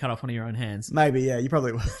before you cut off one of your own hands. Maybe, yeah, you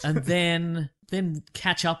probably would. And then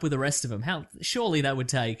catch up with the rest of them. Surely that would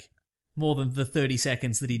take more than the 30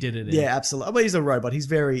 seconds that he did it in. Yeah, absolutely. Well, he's a robot. He's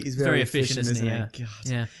very efficient, isn't he? Yeah. God.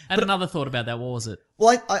 Yeah. I had another thought about that. What was it?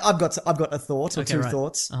 Well, I've got a thought or Okay, two right.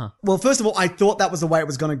 thoughts. Uh-huh. Well, first of all, I thought that was the way it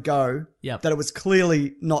was going to go. Yep. That it was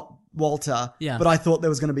clearly not Walter. Yeah. But I thought there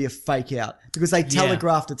was going to be a fake out because they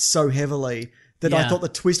telegraphed it so heavily that I Yeah. thought the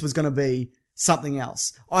twist was going to be something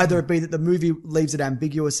else. Either it be that the movie leaves it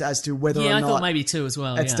ambiguous as to whether Yeah, or I not thought maybe two as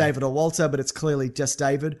well. it's yeah. David or Walter, but it's clearly just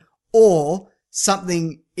David, or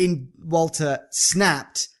something in Walter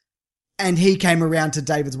snapped and he came around to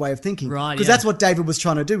David's way of thinking. Right, Because yeah. that's what David was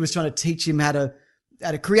trying to do, was trying to teach him how to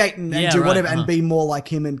create and Yeah, do right, whatever uh-huh. and be more like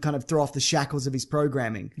him and kind of throw off the shackles of his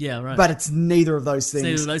programming. Yeah, right. But it's neither of those things.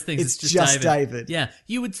 It's neither of those things. It's just David. Yeah,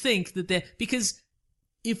 you would think that because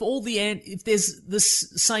if there's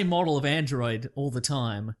this same model of android all the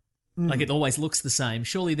time, like it always looks the same.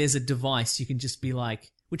 Surely there's a device you can just be like,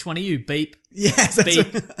 which one are you? Beep, Yes. that's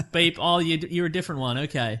beep, what- beep. Oh, you're a different one.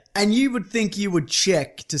 Okay. And you would think you would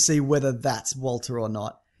check to see whether that's Walter or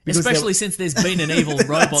not. Because Especially since there's been an evil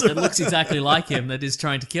robot that looks exactly like him that is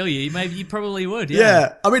trying to kill you. Maybe you probably would. Yeah.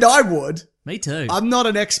 yeah. I mean, I would. Me too. I'm not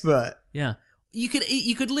an expert. Yeah. You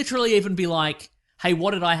could literally even be like, hey,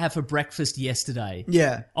 what did I have for breakfast yesterday?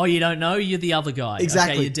 Yeah. Oh, you don't know? You're the other guy.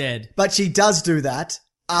 Exactly. Okay, you're dead. But she does do that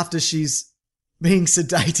after she's being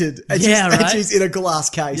sedated and, Yeah, and right? she's in a glass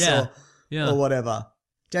case Yeah. Yeah. or whatever.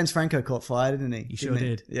 James Franco caught fire, didn't he? He sure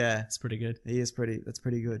did. Yeah. That's pretty good. That's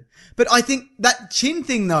pretty good. But I think that chin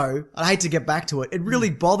thing though, I hate to get back to it, it really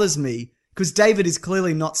bothers me because David is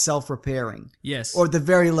clearly not self-repairing. Yes. Or at the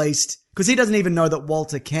very least, because he doesn't even know that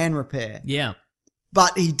Walter can repair. Yeah.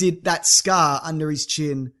 But he did, that scar under his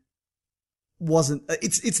chin wasn't.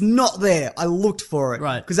 It's not there. I looked for it,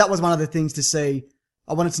 Right. Because that was one of the things to see.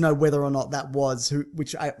 I wanted to know whether or not that was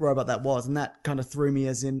which robot that was, and that kind of threw me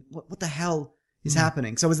as in, what the hell is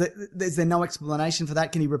happening? So is there no explanation for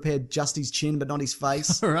that? Can he repair just his chin but not his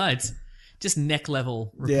face? All right. Just neck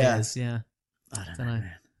level repairs, yeah. I don't know,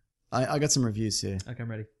 man. I got some reviews here. Okay, I'm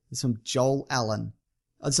ready. This is from Joel Allen.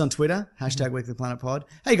 It's on Twitter, #WeeklyPlanetPod.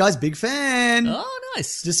 Hey guys, big fan! Oh,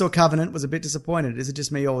 nice. Just saw Covenant, was a bit disappointed. Is it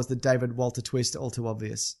just me or was the David Walter twist all too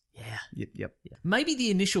obvious? Yeah. Yep. Maybe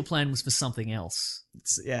the initial plan was for something else,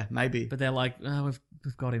 Maybe. but they're like, oh, we've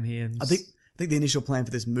got him here. And I think the initial plan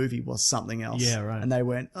for this movie was something else. Yeah, right. And they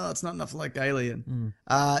went, it's not enough like Alien.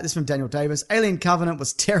 This is from Daniel Davis. Alien Covenant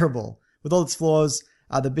was terrible. With all its flaws,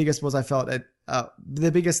 the biggest that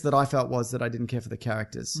I felt was that I didn't care for the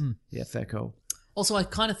characters. Yeah, fair call. Also, I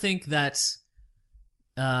kind of think that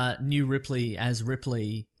new Ripley as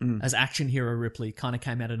action hero Ripley kind of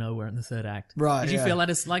came out of nowhere in the third act. Right. Did you yeah. feel that?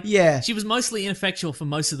 It's like, Yeah. she was mostly ineffectual for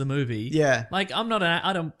most of the movie. Yeah. Like, I'm not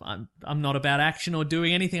about action or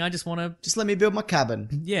doing anything. I just want to, Just let me build my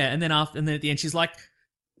cabin. yeah. And then at the end, she's like,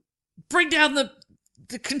 bring down the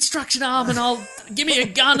construction arm and I'll give me a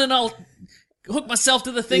gun and I'll hook myself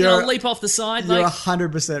to the thing and I'll leap off the side. You're Like,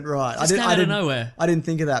 100% right. just came out of nowhere. I didn't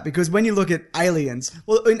think of that because when you look at Aliens,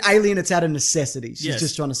 well, in Alien, it's out of necessity. She's Yes.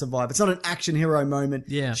 just trying to survive. It's not an action hero moment.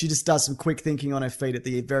 Yeah. She just does some quick thinking on her feet at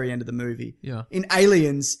the very end of the movie. Yeah. In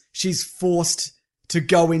Aliens, she's forced to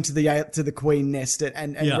go into the Queen nest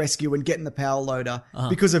and Yeah. rescue and get in the power loader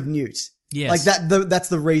because of Newt. Yes. Like that's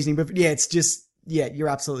the reasoning. But yeah, it's just, you're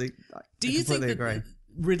absolutely, Do I you think completely that agree.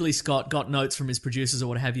 Ridley Scott got notes from his producers or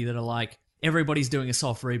what have you that are like, everybody's doing a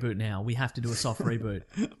soft reboot now. We have to do a soft reboot.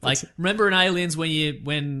 Like, remember in Aliens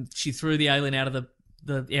when she threw the alien out of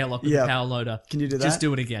the airlock with Yeah. the power loader? Can you do that? Just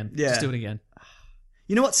do it again. Yeah. Just do it again.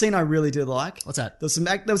 You know what scene I really did like? What's that? There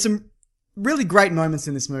was some really great moments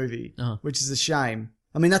in this movie, Uh-huh. which is a shame.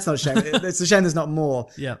 I mean, that's not a shame. It's a shame there's not more.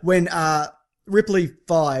 Yeah. When Ripley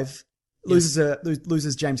 5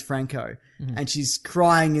 loses James Franco, and she's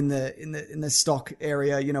crying in the stock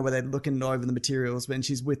area, where they're looking over the materials. When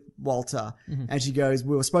she's with Walter, and she goes,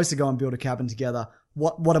 "We were supposed to go and build a cabin together.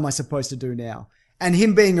 What am I supposed to do now?" And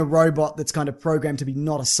him being a robot that's kind of programmed to be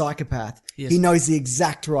not a psychopath, Yes. he knows the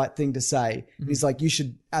exact right thing to say. And he's like, you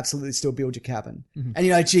should absolutely still build your cabin.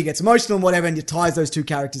 And, she gets emotional and whatever, and you ties those two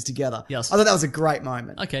characters together. Yes. I thought that was a great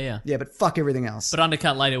moment. Okay, yeah. Yeah, but fuck everything else. But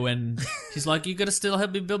undercut later when she's like, you gotta still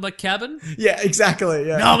help me build my cabin? Yeah, exactly.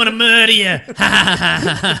 Yeah. No, I'm gonna murder you!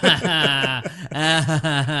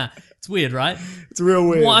 It's weird, right? It's real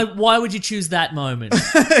weird. Why would you choose that moment?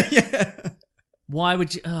 Yeah. Why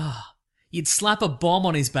would you... You'd slap a bomb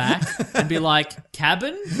on his back and be like,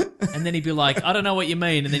 cabin? And then he'd be like, I don't know what you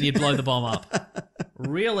mean. And then you'd blow the bomb up.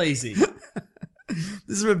 Real easy. This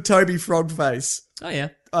is from Toby Frogface. Oh, yeah.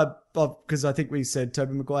 Because I think we said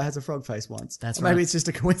Toby Maguire has a frog face once. That's Maybe right. it's just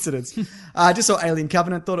a coincidence. I just saw Alien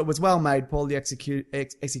Covenant, thought it was well made, poorly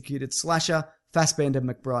executed slasher. Fassbender and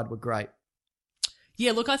McBride were great.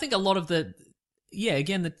 Yeah, look, I think a lot of the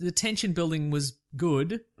tension building was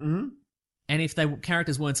good. Mm-hmm. And if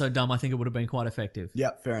characters weren't so dumb, I think it would have been quite effective. Yeah,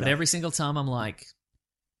 fair enough. But every single time I'm like,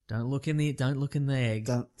 don't look in the egg.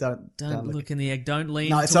 Don't Don't look in the egg. Don't lean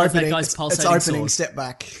No, it's towards opening. that guy's It's pulsating opening. sword. Step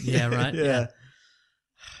back. Yeah, right. Yeah.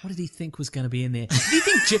 What did he think was going to be in there?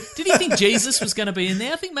 Did he think Jesus was going to be in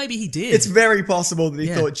there? I think maybe he did. It's very possible that he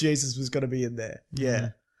Yeah. thought Jesus was going to be in there. Yeah.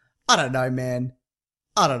 I don't know, man.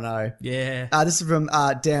 I don't know. Yeah. This is from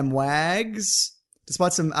Damn Wags.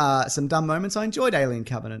 Despite some dumb moments, I enjoyed Alien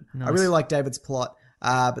Covenant. Nice. I really liked David's plot,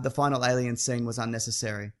 but the final alien scene was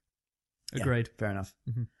unnecessary. Agreed. Yeah, fair enough.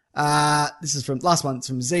 This is last one. It's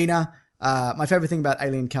from Xena. My favorite thing about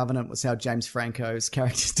Alien Covenant was how James Franco's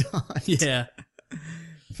character died. Yeah.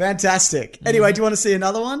 Fantastic. Anyway, do you want to see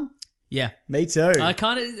another one? Yeah. Me too.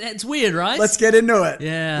 It's weird, right? Let's get into it.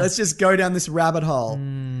 Yeah. Let's just go down this rabbit hole.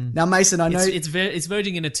 Now, Mason, I know It's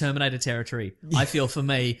verging into Terminator territory, I feel, for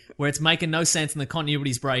me, where it's making no sense and the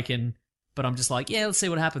continuity's breaking, but I'm just like, yeah, let's see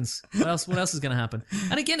what happens. What else is going to happen?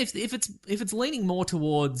 And again, if it's leaning more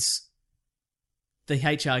towards the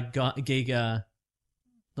HR Giga,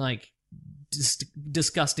 like,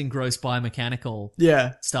 disgusting, gross biomechanical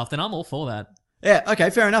Yeah. stuff, then I'm all for that. Yeah, okay,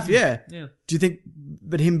 fair enough, yeah. Yeah. Do you think,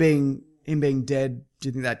 but him being dead, do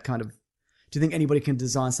you think do you think anybody can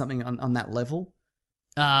design something on that level?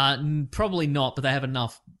 Probably not, but they have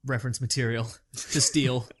enough reference material to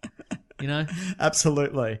steal, you know?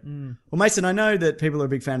 Absolutely. Well, Mason, I know that people are a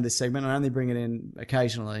big fan of this segment. I only bring it in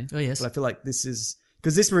occasionally. Oh, yes. But I feel like this is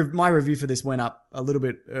Because my review for this went up a little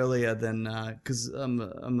bit earlier than because I'm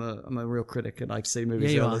a real critic and I see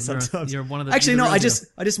movies early sometimes. You're one of the. Actually, you're no. the real deal.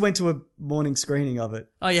 I just went to a morning screening of it.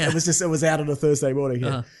 Oh yeah. It was out on a Thursday morning.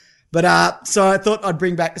 Yeah. But so I thought I'd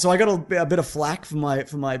bring back. So I got a bit of flack for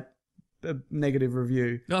my negative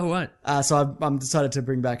review. Oh what? So I'm decided to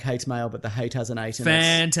bring back hate mail, but the hate has an 8 in it.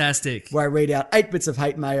 Fantastic. Where I read out 8 bits of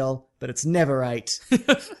hate mail, but it's never 8.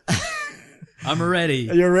 I'm ready.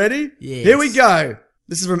 Are you ready? Yes. Here we go.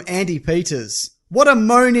 This is from Andy Peters. What a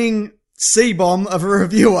moaning C-bomb of a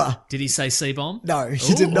reviewer. Did he say C-bomb? No,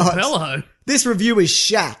 he did not. Hello. This review is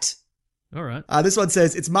shat. All right. This one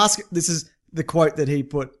says, this is the quote that he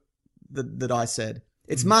put that I said.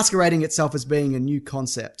 It's masquerading itself as being a new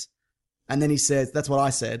concept. And then he says, that's what I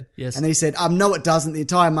said. Yes. And then he said, no, it doesn't. The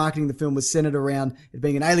entire marketing of the film was centered around it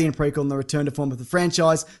being an Alien prequel and the return to form of the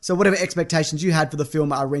franchise. So whatever expectations you had for the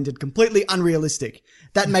film are rendered completely unrealistic.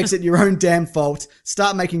 That makes it your own damn fault.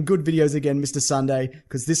 Start making good videos again, Mr. Sunday,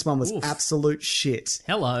 because this one was absolute shit.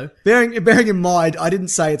 Hello. Bearing in mind, I didn't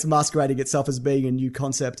say it's masquerading itself as being a new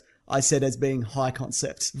concept. I said as being high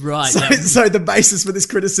concept. Right. So the basis for this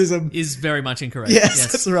criticism is very much incorrect. Yes,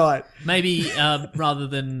 that's right. Maybe rather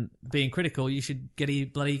than being critical, you should get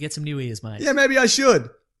some new ears, mate. Yeah, maybe I should.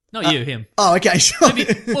 Not you, him. Oh, okay, sure.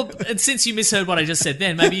 Maybe, and since you misheard what I just said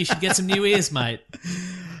then, maybe you should get some new ears, mate.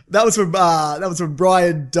 That was from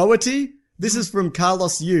Brian Doherty. This is from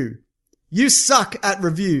Carlos Yu. You suck at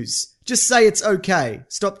reviews. Just say it's okay.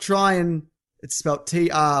 Stop trying. It's spelled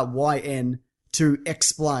TRYN. To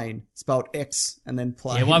explain. Spelled X and then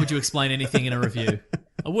play. Yeah, why would you explain anything in a review?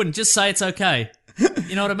 I wouldn't. Just say it's okay.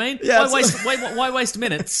 You know what I mean? Yeah, why waste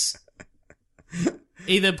minutes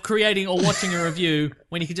either creating or watching a review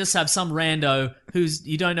when you could just have some rando who's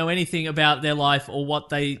you don't know anything about their life or what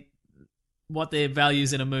their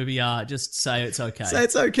values in a movie are. Just say it's okay. Say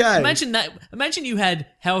it's okay. Imagine that. Imagine you had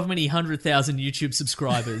however many 100,000 YouTube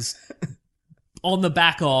subscribers on the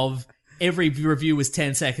back of every review was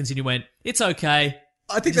 10 seconds and you went, it's okay.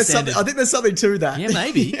 I think there's something to that. Yeah,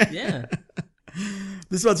 maybe. Yeah.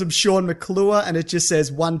 This one's from Sean McClure and it just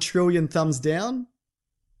says 1 trillion thumbs down.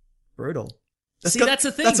 Brutal. That's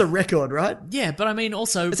the thing. That's a record, right? Yeah, but I mean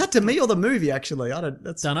also... Is that to me or the movie, actually? I don't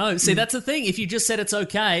know. See, that's the thing. If you just said it's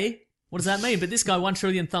okay, what does that mean? But this guy, 1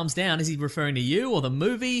 trillion thumbs down, is he referring to you or the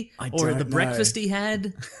movie or the breakfast he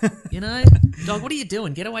had? You know? Dog, what are you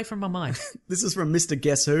doing? Get away from my mind. This is from Mr.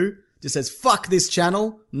 Guess Who. Just says, fuck this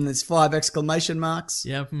channel. And there's 5 exclamation marks.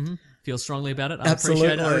 Yeah, feel strongly about it. I Absolutely.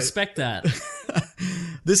 appreciate it. I respect that.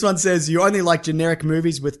 This one says, you only like generic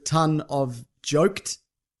movies with ton of joked.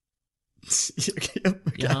 Okay.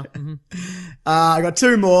 Yeah. I got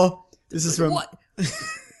 2 more. This is from... What?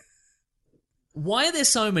 Why are there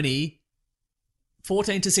so many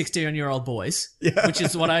 14 to 16-year-old boys, which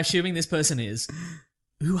is what I'm assuming this person is,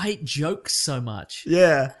 who hate jokes so much?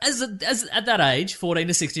 Yeah. As at that age, 14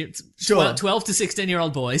 to 16, Sure. 12 to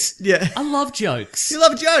 16-year-old boys. Yeah. I love jokes. You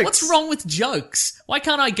love jokes. What's wrong with jokes? Why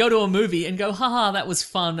can't I go to a movie and go, haha, that was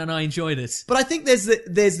fun and I enjoyed it? But I think there's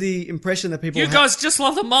the impression that people... You guys just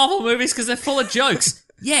love the Marvel movies because they're full of jokes.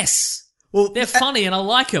 Yes. Well, they're funny and I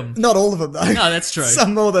like them. Not all of them, though. No, that's true.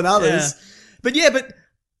 Some more than others. Yeah. But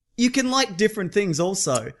you can like different things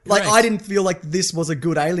also. Like, Correct. I didn't feel like this was a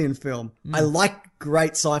good Alien film. I like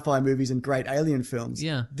great sci-fi movies and great Alien films.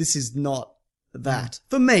 Yeah. This is not that.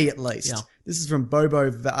 For me, at least. Yeah. This is from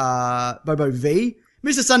Bobo V.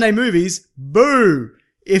 Mr. Sunday Movies, boo!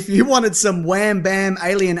 If you wanted some wham-bam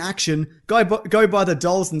alien action, go buy the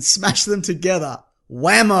dolls and smash them together.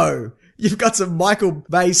 Whammo! You've got some Michael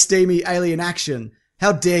Bay steamy alien action.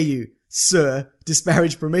 How dare you, sir,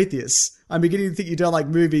 disparage Prometheus? I'm beginning to think you don't like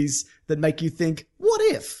movies that make you think, what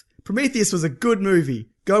if? Prometheus was a good movie.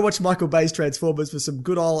 Go watch Michael Bay's Transformers for some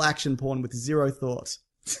good old action porn with zero thought.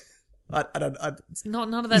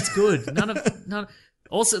 None of that's good. None.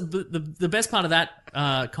 Also, the best part of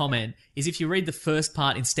that comment is if you read the first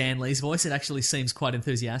part in Stan Lee's voice, it actually seems quite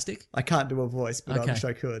enthusiastic. I can't do a voice, but I wish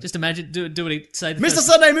I could. Just imagine, do what he say. Mr.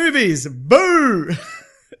 Sunday Movies, boo!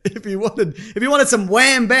 If you wanted some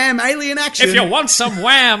wham bam alien action. If you want some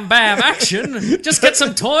wham bam action, just get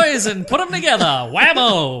some toys and put them together.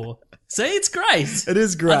 Whammo! See, it's great. It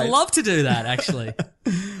is great. I'd love to do that, actually.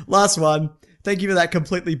 Last one. Thank you for that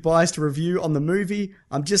completely biased review on the movie.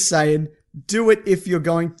 I'm just saying, do it if you're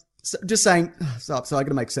going... Just saying... Stop, so I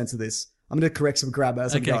gotta make sense of this. I'm gonna correct some grammar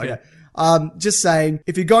as I'm going. Okay. Just saying,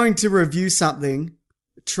 if you're going to review something,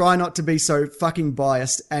 try not to be so fucking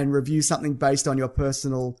biased and review something based on your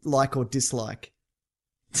personal like or dislike.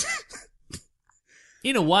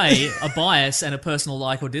 in a way, a bias and a personal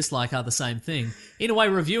like or dislike are the same thing. In a way,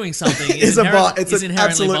 reviewing something It's is an inherently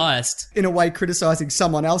absolute- biased. In a way, criticizing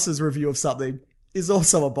someone else's review of something is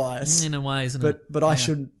also a bias. In a way, isn't it? But I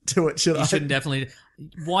shouldn't do it, should I? You shouldn't definitely.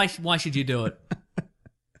 Why should you do it?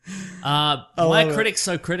 Why love are it. critics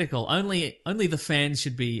so critical? Only the fans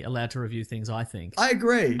should be allowed to review things, I think. I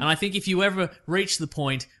agree. And I think if you ever reach the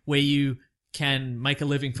point where you can make a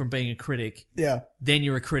living from being a critic, Yeah. then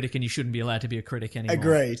you're a critic and you shouldn't be allowed to be a critic anymore.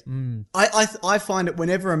 Agreed. I find it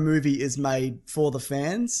whenever a movie is made for the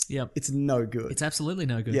fans, Yep. it's no good. It's absolutely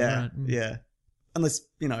no good. yeah, Right. yeah. Unless,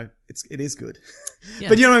 it is good. Yeah.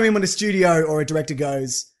 But you know what I mean? When a studio or a director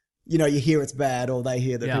goes, you hear it's bad, or they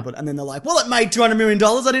hear that Yeah. people, and then they're like, well, it made $200 million.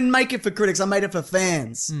 I didn't make it for critics. I made it for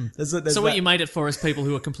fans. There's So what you made it for is people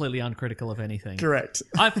who are completely uncritical of anything. Correct.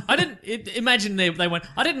 I didn't imagine they went.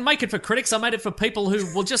 I didn't make it for critics. I made it for people who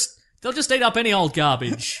they'll just eat up any old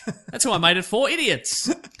garbage. That's who I made it for.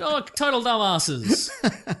 Idiots. Oh, total dumbasses.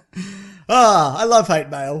 I love hate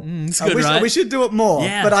mail. it's good, I right? wish you'd do it more.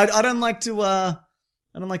 Yeah. But I don't like to. I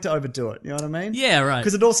don't like to overdo it. You know what I mean? Yeah, right.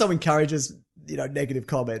 Because it also encourages negative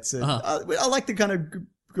comments. And Uh-huh. I like the kind of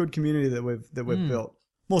good community that we've built.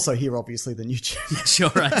 More so here, obviously, than YouTube.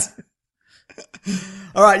 Sure, right.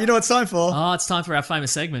 All right, you know what it's time for? Oh, it's time for our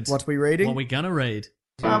famous segment. What we reading? What we gonna read?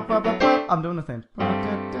 I'm doing the thing.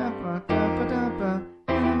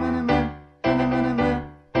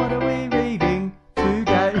 What are we reading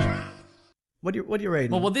today? What are you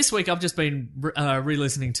reading? Well, this week I've just been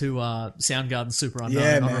re-listening to Soundgarden Super Unknown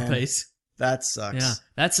Yeah, on man. repeat. That sucks. Yeah,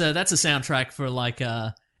 that's a soundtrack for like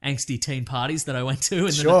angsty teen parties that I went to in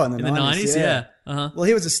the Sure, in the 90s. 90s, Yeah. Uh-huh. Well,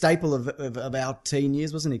 he was a staple of our teen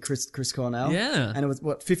years, wasn't he, Chris Cornell? Yeah. And it was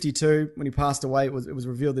 52 when he passed away. It was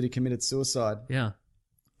revealed that he committed suicide, Yeah.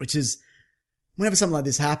 which is whenever something like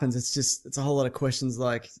this happens, it's a whole lot of questions.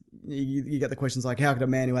 Like you get the questions like, how could a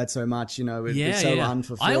man who had so much, be so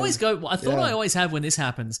unfulfilled? I always go. I thought Yeah. I always have when this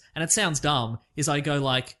happens, and it sounds dumb. Is I go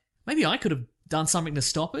like, maybe I could have done something to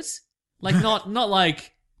stop it. Like not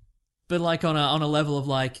like, but like on a level of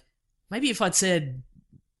like, maybe if I'd seen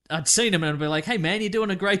him and I'd be like, hey man, you're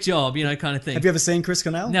doing a great job, kind of thing. Have you ever seen Chris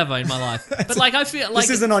Cornell? Never in my life. But like I feel like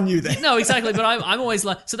This isn't on you then. No, exactly. But I'm always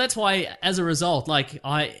like, so that's why, as a result, like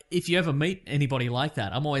if you ever meet anybody like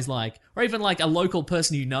that, I'm always like, or even like a local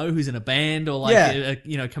person who's in a band, or like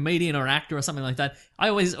a comedian or an actor or something like that. I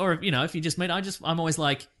always, or if you just meet, I'm always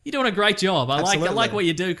like, you're doing a great job. I like Absolutely. what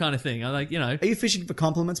you do, kind of thing. I like, Are you fishing for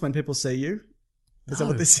compliments when people see you? Is that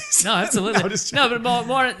what this is? No, absolutely. No, just No, but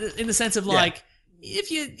more in the sense of like,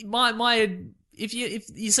 if you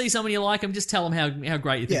see someone you like them, just tell them how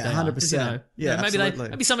great you think Yeah, they are. 100%. Just, Yeah, maybe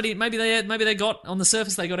they got on the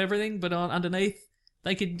surface they got everything, but underneath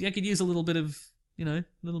they could use a little bit of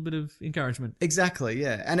encouragement. Exactly,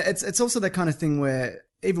 yeah. And it's also that kind of thing where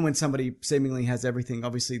even when somebody seemingly has everything,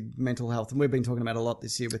 obviously mental health, and we've been talking about a lot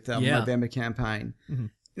this year with the November campaign. Mm-hmm.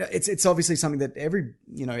 It's obviously something that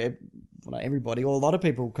everybody or a lot of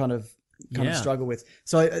people kind of struggle with.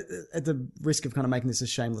 So at the risk of kind of making this a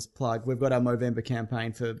shameless plug, we've got our Movember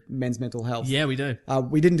campaign for men's mental health. Yeah, we do.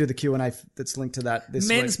 We didn't do the Q&A that's linked to that this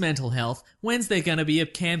Men's week. mental health. When's there going to be a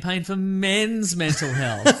campaign for men's mental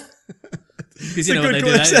health? Because you know what they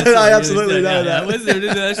do. question. I absolutely know that. When's there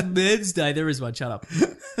International Men's Day? There is one. Shut up.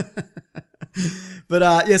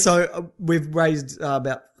 But so we've raised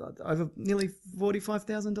about over nearly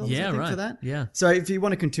 $45,000 Yeah, I think, right. for that. Yeah. So if you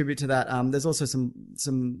want to contribute to that, there's also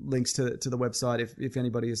some links to the website if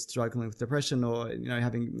anybody is struggling with depression or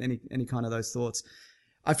having any kind of those thoughts.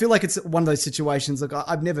 I feel like it's one of those situations. Look,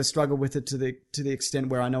 I've never struggled with it to the extent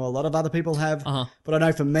where I know a lot of other people have. Uh-huh. But I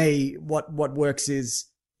know for me, what works is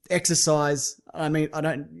exercise. I mean, I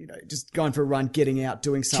don't just going for a run, getting out,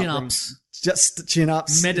 doing something. Chin-ups. Just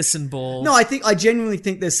chin-ups. Medicine ball. No, I genuinely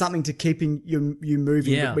think there's something to keeping you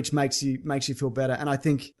moving, Yeah. which makes you feel better. And I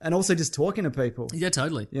think, and also just talking to people, Yeah,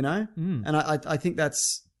 totally. and I think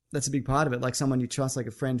that's a big part of it. Like someone you trust, like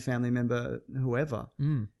a friend, family member, whoever,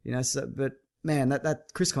 so, but man, that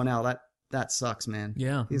Chris Cornell, that sucks, man.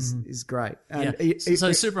 Yeah. Is great. Yeah. And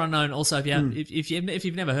So Super Unknown. Also, if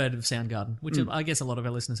you've never heard of Soundgarden, which I guess a lot of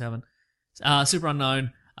our listeners haven't, Super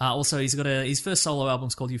Unknown. Also, he's got his first solo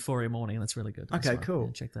album's called Euphoria Morning, and that's really good. Okay, So, cool.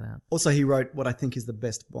 yeah, check that out. also he wrote what I think is the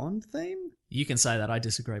best Bond theme. You can say that. I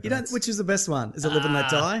disagree. But You don't, that's- which is the best one? Is it Live and Let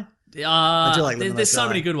Die? I do like Live and Let There's so Die.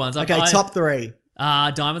 many good ones. Okay, top three.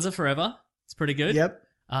 Diamonds Are Forever. It's pretty good. Yep.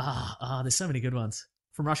 There's so many good ones.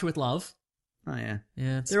 From Russia with Love. Oh yeah.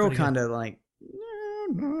 Yeah, it's They're all pretty good. kind of like.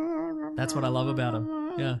 That's what I love about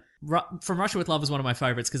them. Yeah, From Russia with Love is one of my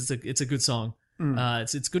favorites because it's a good song.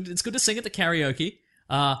 It's good to sing at the karaoke.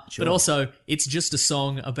 But also it's just a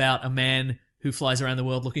song about a man who flies around the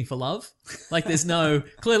world looking for love. Like, there's no...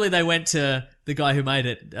 Clearly, they went to the guy who made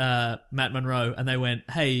it, Matt Monroe, and they went,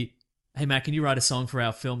 hey, Matt, can you write a song for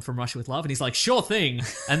our film From Russia with Love? And he's like, sure thing.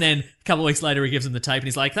 And then a couple of weeks later, he gives him the tape, and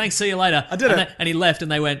he's like, thanks, see you later. I did it. And he left,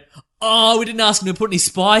 and they went, oh, we didn't ask him to put any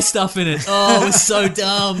spy stuff in it. Oh, it was so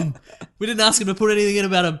dumb. We didn't ask him to put anything in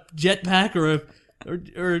about a jetpack or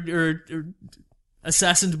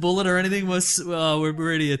assassined bullet or anything.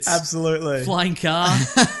 We're idiots. Absolutely. Flying car,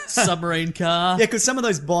 submarine car. Yeah, because some of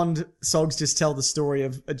those Bond songs just tell the story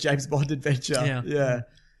of a James Bond adventure. Yeah.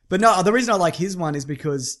 But no, the reason I like his one is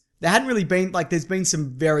because there hadn't really been, like, there's been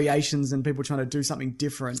some variations and people trying to do something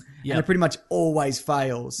different. Yep. And it pretty much always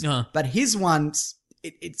fails. Uh-huh. But his one,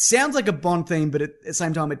 it sounds like a Bond theme, but at the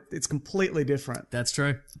same time, it's completely different. That's true.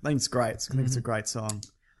 I think it's great. I think it's a great song.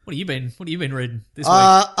 What have you been reading this week?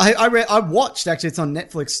 I watched, actually, it's on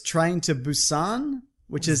Netflix, Train to Busan,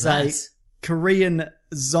 which is a Korean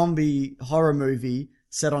zombie horror movie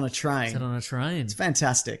set on a train. It's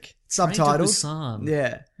fantastic. Subtitles. Train to Busan.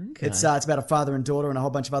 Yeah. Okay. It's about a father and daughter and a whole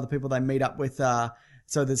bunch of other people they meet up with.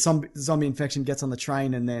 So the zombie infection gets on the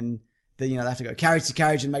train, and then they have to go carriage to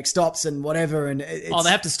carriage and make stops and whatever. And they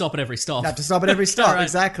have to stop at every stop. They have to stop at every stop. Right.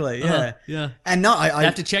 Exactly. Yeah. Uh-huh. Yeah. And no, They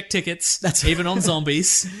have to check tickets. That's even on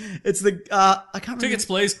zombies. It's the I can't remember. Tickets,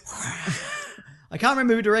 please. I can't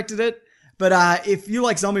remember who directed it, but if you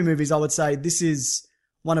like zombie movies, I would say this is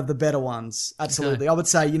one of the better ones. Absolutely. Okay. I would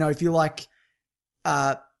say, if you like,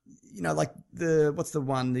 like what's the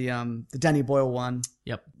one, the Danny Boyle one?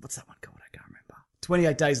 Yep. What's that one called? I can't remember.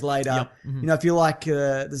 28 Days Later. Yep. Mm-hmm. If you like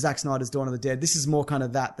the Zack Snyder's Dawn of the Dead, this is more kind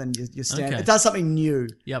of that than your standard. Okay. It does something new.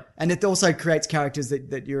 Yep. And it also creates characters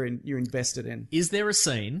that you're invested in. Is there a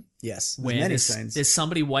scene Yes. where Many scenes. there's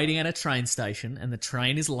somebody waiting at a train station and the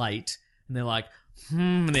train is late and they're like,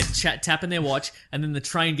 and they're tapping their watch, and then the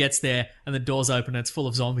train gets there and the doors open and it's full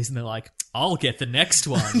of zombies and they're like, I'll get the next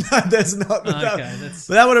one. No, there's not. But that's...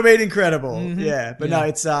 but that would have been incredible. Mm-hmm. Yeah. But no,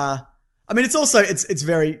 it's it's also it's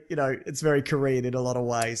very it's very Korean in a lot of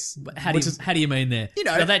ways. But how do you mean there?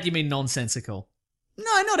 By that you mean nonsensical.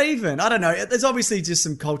 No, not even. I don't know. There's obviously just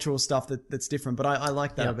some cultural stuff that's different, but I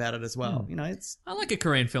like that about it as well. It's I like a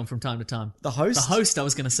Korean film from time to time. The Host. The Host, I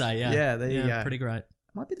was going to say, yeah. Yeah, there you go. Pretty great.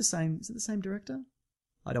 Might be the same. Is it the same director?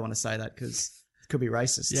 I don't want to say that because it could be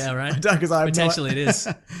racist. Yeah, right. Potentially it is.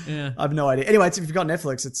 Yeah. I have no idea. Anyway, if you've got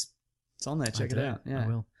Netflix, it's on there. Check it out. Yeah. I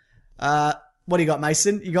will. What do you got,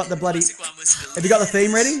 Mason? You got the bloody... Have you got the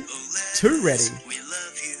theme ready? Two ready. We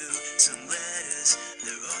love you. Some letters,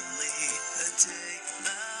 they're only a take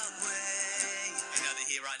away. You know they're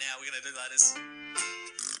here right now. We're going to do letters.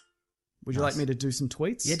 Would you like me to do some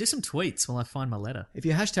tweets? Yeah, do some tweets while I find my letter. If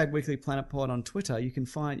you hashtag Weekly Planet Pod on Twitter,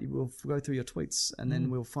 we'll go through your tweets and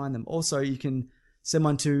then we'll find them. Also, you can send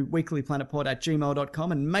one to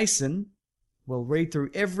weeklyplanetpod@gmail.com and Mason will read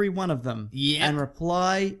through every one of them and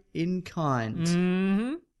reply in kind.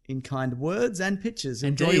 Mm-hmm. In kind words and pictures.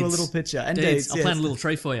 And draw deeds. you a little picture. And deeds. deeds. I'll plan a little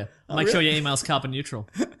tree for you. I'll make sure your email's carbon neutral.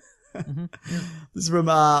 This is from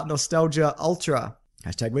Nostalgia Ultra.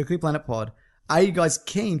 Hashtag Weekly Planet Pod. Are you guys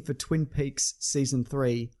keen for Twin Peaks Season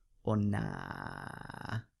 3 or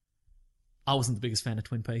nah? I wasn't the biggest fan of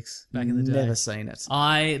Twin Peaks back in the day. Never seen it.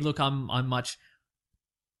 I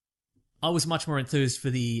was much more enthused for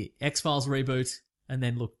the X-Files reboot, and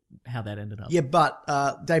then look how that ended up. Yeah,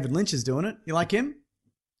 but David Lynch is doing it. You like him?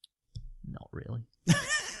 Not really.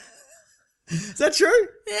 Is that true?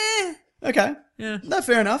 Yeah. Okay. Yeah. No,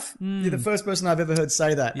 fair enough. You're the first person I've ever heard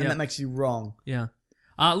say that, and Yeah. that makes you wrong. Yeah.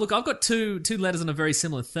 Look, I've got two letters on a very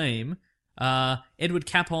similar theme. Edward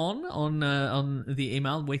Capon on the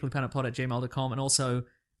email, weeklyplanetpod@gmail.com, and also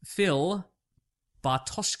Phil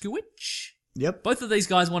Bartoszkiewicz. Yep. Both of these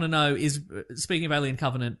guys want to know, speaking of Alien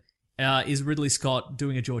Covenant, is Ridley Scott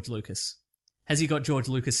doing a George Lucas? Has he got George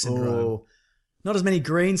Lucas syndrome? Oh. Not as many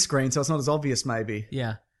green screens, so it's not as obvious, maybe.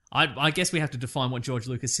 Yeah. I guess we have to define what George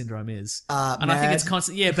Lucas syndrome is. And I think it's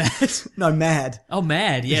constant. Yeah, bad. No, mad. Oh,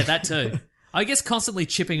 mad. Yeah, that too. I guess constantly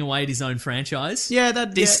chipping away at his own franchise. Yeah, that.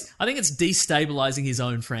 I think it's destabilizing his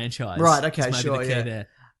own franchise. Right, okay, is maybe sure, the key yeah. there.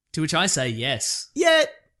 To which I say yes. Yeah,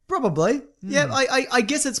 probably. Yeah, I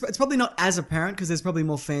guess it's probably not as apparent because there's probably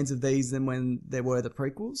more fans of these than when there were the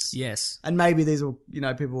prequels. Yes. And maybe these will,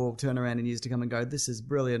 people will turn around in years to come and go, this is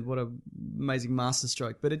brilliant, what an amazing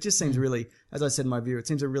masterstroke. But it just seems really, as I said in my review, it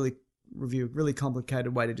seems a really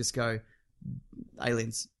complicated way to just go,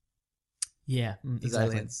 aliens. Yeah,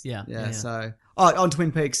 exactly. Aliens. Yeah. So, on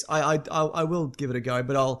Twin Peaks, I will give it a go,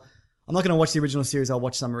 but I'm not going to watch the original series. I'll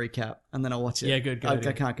watch some recap and then I'll watch it. Yeah, good.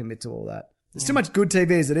 I can't commit to all that. There's too much good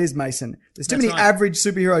TV as it is, Mason. There's too That's many right. average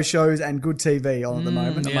superhero shows and good TV on at the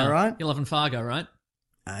moment. Am I right? You're loving Fargo, right?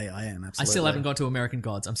 I am, absolutely. I still haven't got to American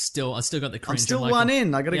Gods. I still got the cringe. I'm still like, one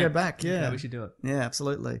in. I got to go back. Yeah, Yeah. we should do it. Yeah,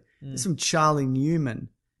 absolutely. This is from Charlie Newman.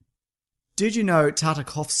 Did you know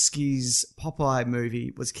Tartakovsky's Popeye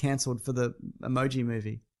movie was cancelled for the Emoji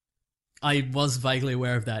Movie? I was vaguely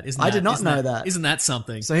aware of that. I did not know that. Isn't that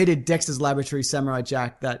something? So he did Dexter's Laboratory, Samurai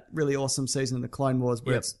Jack, that really awesome season of the Clone Wars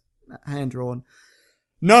where Yep. it's hand-drawn.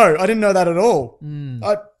 No, I didn't know that at all.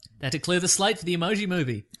 They had to clear the slate for the Emoji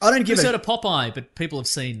Movie. I don't give Who's a... heard of Popeye, but people have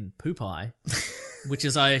seen Poopeye, which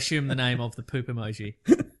is, I assume, the name of the poop emoji.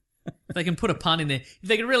 If they can put a pun in there, if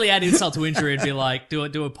they can really add insult to injury and be like, do a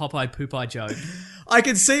Popeye Poopeye joke. I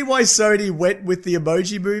can see why Sony went with the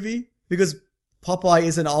Emoji Movie, because Popeye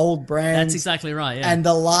is an old brand. That's exactly right, yeah. And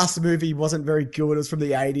the last movie wasn't very good. It was from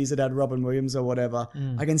the 80s. It had Robin Williams or whatever.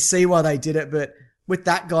 I can see why they did it, but with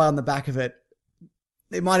that guy on the back of it,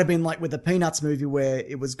 it might have been like with the Peanuts movie where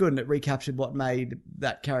it was good and it recaptured what made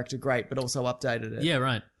that character great, but also updated it. Yeah,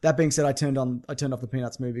 right. That being said, I turned off the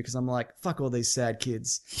Peanuts movie because I'm like, fuck all these sad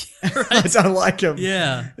kids. I don't like them.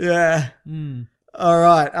 Yeah. Yeah. All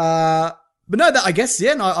right. But no, I guess,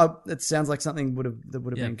 yeah, no, it sounds like something would have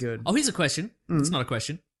been good. Oh, here's a question. It's not a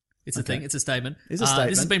question. It's a thing. It's a statement. It's a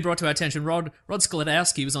statement. This has been brought to our attention. Rod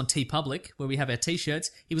Sklodowski was on TeePublic, where we have our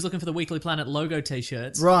T-shirts. He was looking for the Weekly Planet logo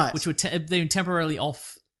T-shirts. Right. Which were been temporarily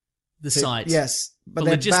off the site. Yes. But For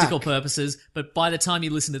they're logistical back. purposes, but by the time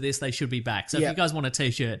you listen to this, they should be back. So Yeah. if you guys want a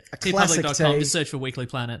T-shirt, classic tpublic.com, tee. just search for Weekly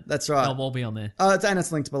Planet. That's right. They'll all be on there. And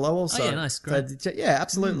it's linked below also. Oh, yeah, nice, great. So, yeah,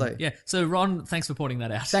 absolutely. Yeah. So Ron, thanks for pointing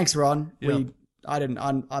that out. Thanks, Ron. Yeah.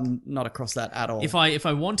 I'm not across that at all. If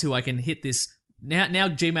I want to, I can hit this. Now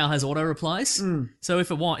Gmail has auto replies. So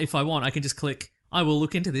if I want, I can just click, I will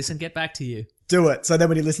look into this and get back to you. Do it. So then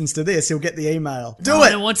when he listens to this, he'll get the email. Do No, it. I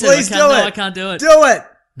don't want to. Please I can't do it. Do it.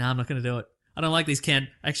 No, I'm not going to do it. I don't like these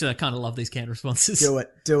actually, I kind of love these canned responses. Do it.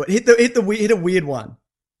 Do it. Hit a weird one.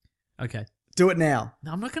 Okay. Do it now.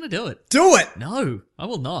 No, I'm not going to do it. Do it. No, I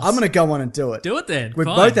will not. I'm going to go on and do it. do it then. We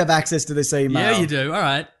Fine. both have access to this email. Yeah, you do. All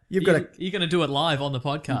right. You're going to do it live on the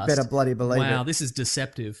podcast. better bloody believe it. Wow, this is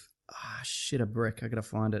deceptive. Ah, shit, a brick. I got to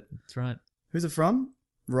find it. That's right. Who's it from?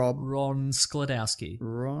 Rob. Ron Sklodowski.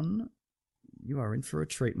 Ron, you are in for a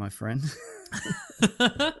treat, my friend.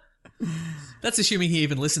 That's assuming he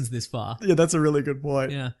even listens this far. Yeah, that's a really good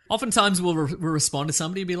point. Yeah. Oftentimes we'll respond to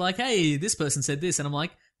somebody and be like, hey, this person said this. And I'm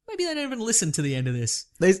like, maybe they don't even listen to the end of this.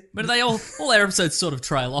 But they all our episodes sort of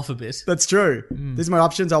trail off a bit. That's true. These are my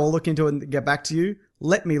options. I will look into it and get back to you.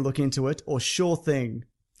 Let me look into it, or sure thing.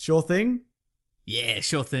 Sure thing? Yeah,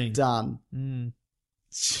 sure thing. Done.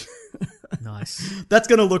 Nice. That's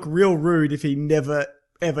going to look real rude if he never,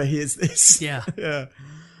 ever hears this. Yeah. Yeah.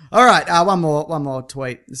 All right. One more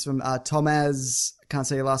tweet. This is from Tomaz. Can't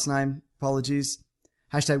say your last name. Apologies.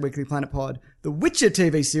 Hashtag Weekly Planet Pod. The Witcher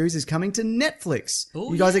TV series is coming to Netflix.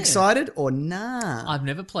 Oh, you guys yeah. excited or nah? I've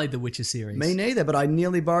never played the Witcher series. Me neither, but I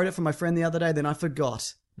nearly borrowed it from my friend the other day, then I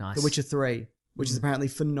forgot. Nice. The Witcher 3, which is apparently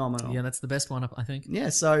phenomenal. Yeah, that's the best one, I think. Yeah,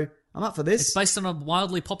 so I'm up for this. It's based on a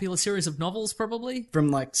wildly popular series of novels, probably. From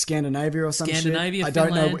like Scandinavia or some Scandinavia, shit. I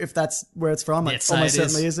don't know Finland. if that's where it's from. Let's It say almost it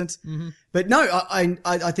is. certainly isn't. Mm-hmm. But no,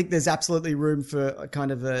 I think there's absolutely room for a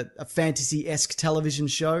kind of a fantasy-esque television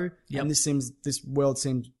show. Yep. And this world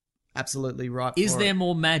seems absolutely right Is for there it.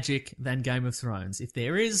 more magic than Game of Thrones? If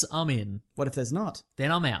there is, I'm in. What if there's not?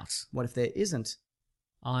 Then I'm out. What if there isn't?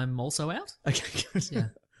 I'm also out. Okay, good. Yeah.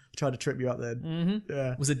 Tried to trip you up then.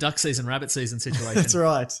 Yeah. It was a duck season, rabbit season situation. That's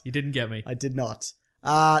right. You didn't get me. I did not.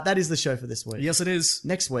 That is the show for this week. Yes, it is.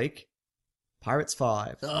 Next week, Pirates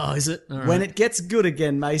 5. Oh, is it? All right. When it gets good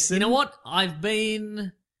again, Mason. You know what? I've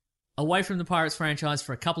been away from the Pirates franchise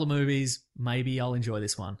for a couple of movies. Maybe I'll enjoy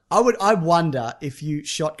this one. I wonder if you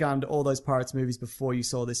shotgunned all those Pirates movies before you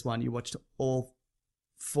saw this one. You watched all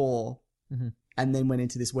 4 and then went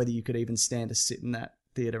into this, whether you could even stand to sit in that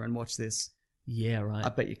theater and watch this. Yeah, right. I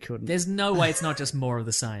bet you couldn't. There's no way it's not just more of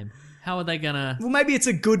the same. How are they gonna? Well, maybe it's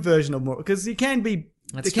a good version of more, because you can be.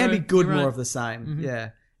 That's there can true. be good You're more right. of the same.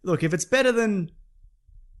 Yeah. Look, if it's better than.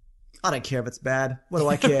 I don't care if it's bad. What do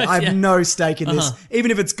I care? I have Yeah. no stake in this.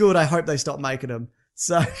 Even if it's good, I hope they stop making them.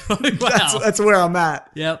 So that's where I'm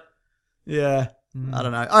at. Yep. Yeah. I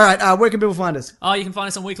don't know. All right. Where can people find us? Oh, you can find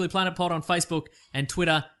us on Weekly Planet Pod on Facebook and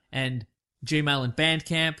Twitter and Gmail and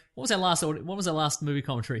Bandcamp. What was our last movie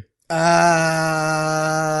commentary?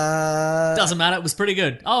 Doesn't matter. It was pretty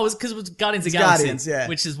good. Oh, it was because it was Guardians of the Galaxy. Guardians, yeah.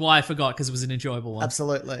 Which is why I forgot, because it was an enjoyable one.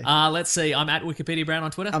 Absolutely. Let's see. I'm at Wikipedia Brown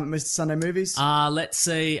on Twitter. I'm at Mr. Sunday Movies. Let's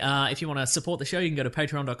see. If you want to support the show, you can go to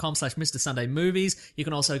patreon.com/Mr. Sunday Movies. You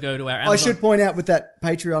can also go to our Amazon. I should point out with that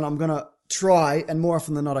Patreon, I'm going to try, and more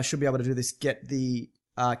often than not, I should be able to do this, get the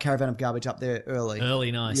Caravan of Garbage up there early.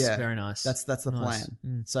 Early, nice. Yeah. Very nice. That's the Nice.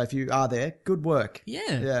 plan. So if you are there, good work.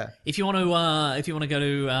 Yeah. If you want to go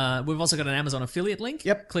to, we've also got an Amazon affiliate link.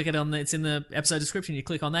 Yep. Click it on. It's in the episode description. You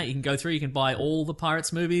click on that. You can go through. You can buy all the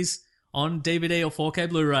Pirates movies on DVD or 4K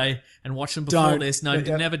Blu-ray and watch them before this. No,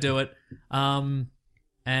 never do it. And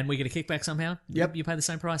we get a kickback somehow. Yep. You pay the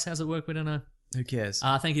same price. How's it work? We don't know. Who cares?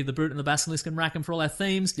 Thank you to the Brute and the Basilisk and Rackham for all our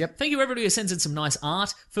themes. Yep. Thank you everybody who sends in some nice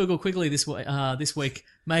art. Fergal Quigley this week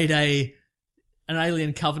made an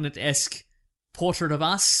Alien Covenant-esque portrait of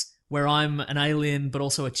us where I'm an alien but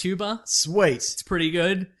also a tuber. Sweet. It's pretty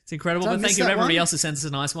good. It's incredible. But thank you to everybody else who sends us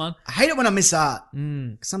a nice one. I hate it when I miss art.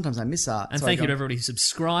 Sometimes I miss art. And thank you to everybody who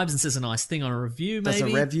subscribes and says a nice thing on a review, maybe.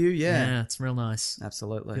 Does a review, yeah. Yeah, it's real nice.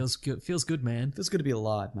 Absolutely. Feels good, man. Feels good to be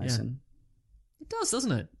alive, Mason. It does,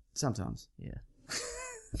 doesn't it? Sometimes. Yeah.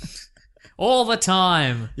 All the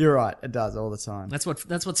time. You're right. It does all the time. That's what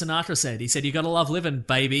Sinatra said. He said, "You gotta love living,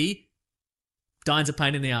 baby. Dying's a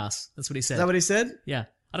pain in the ass." That's what he said. Is that what he said? Yeah.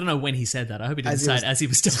 I don't know when he said that. I hope he didn't say it as he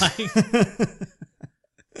was dying.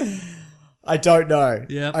 I don't know.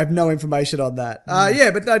 Yeah. I have no information on that.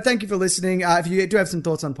 But no, thank you for listening. If you do have some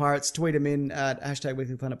thoughts on Pirates, tweet them in at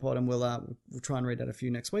 #WeeklyPlanetPod and we'll try and read out a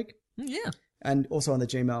few next week. Yeah. And also on the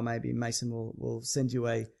Gmail, maybe Mason will send you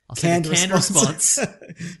a canned response.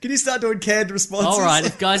 Can you start doing canned responses? All right,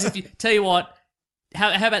 if you tell you what,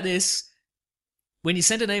 how about this? When you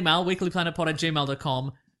send an email,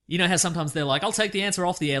 weeklyplanetpod@gmail.com, you know how sometimes they're like, "I'll take the answer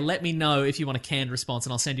off the air. Let me know if you want a canned response,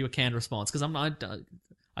 and I'll send you a canned response." Because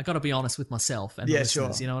I got to be honest with myself and the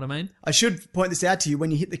listeners. Sure. You know what I mean? I should point this out to you.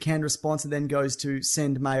 When you hit the canned response, it then goes to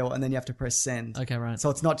send mail, and then you have to press send. Okay, right. So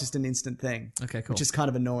it's not just an instant thing. Okay, cool. Which is kind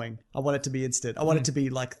of annoying. I want it to be instant. I want it to be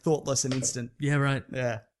like thoughtless and instant. Yeah, right.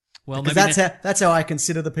 Yeah. Well, because that's how I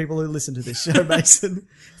consider the people who listen to this show, Mason.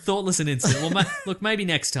 Thoughtless and instant. Well, look, maybe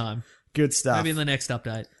next time. Good stuff. Maybe in the next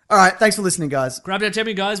update. All right. Thanks for listening, guys. Grab that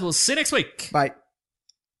champion, guys. We'll see you next week. Bye.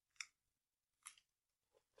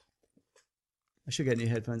 I should get new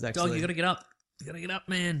headphones, actually. Dog, you gotta get up. You gotta get up,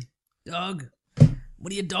 man. Dog.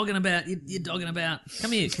 What are you dogging about? You're dogging about.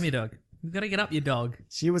 Come here, dog. You gotta get up, you dog.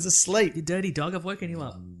 She was asleep. You dirty dog, I've woken you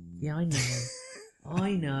up. Yeah, I know.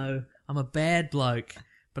 I know. I'm a bad bloke.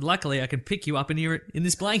 But luckily I can pick you up in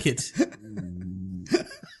this blanket.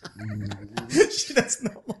 That's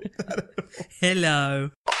not like that at all. Hello.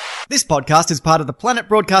 This podcast is part of the Planet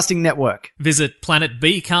Broadcasting Network. Visit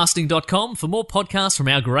planetbcasting.com for more podcasts from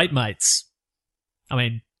our great mates. I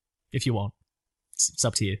mean, if you want. It's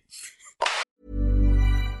up to you.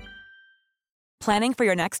 Planning for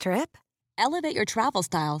your next trip? Elevate your travel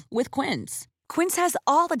style with Quince. Quince has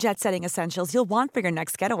all the jet-setting essentials you'll want for your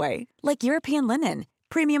next getaway, like European linen,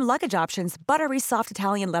 premium luggage options, buttery soft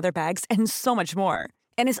Italian leather bags, and so much more.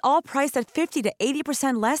 And is all priced at 50 to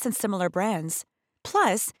 80% less than similar brands.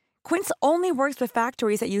 Plus, Quince only works with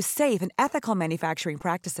factories that use safe and ethical manufacturing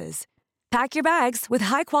practices. Pack your bags with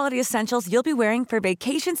high-quality essentials you'll be wearing for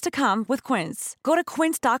vacations to come with Quince. Go to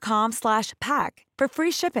quince.com/pack for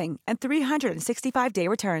free shipping and 365-day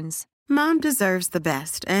returns. Mom deserves the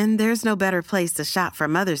best, and there's no better place to shop for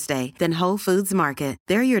Mother's Day than Whole Foods Market.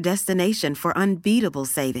 They're your destination for unbeatable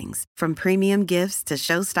savings, from premium gifts to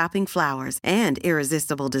show-stopping flowers and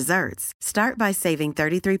irresistible desserts. Start by saving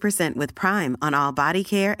 33% with Prime on all body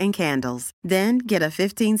care and candles. Then get a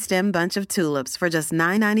 15-stem bunch of tulips for just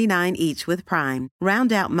 $9.99 each with Prime.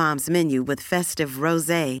 Round out Mom's menu with festive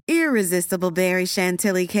rosé, irresistible berry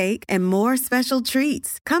chantilly cake, and more special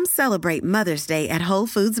treats. Come celebrate Mother's Day at Whole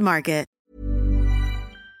Foods Market.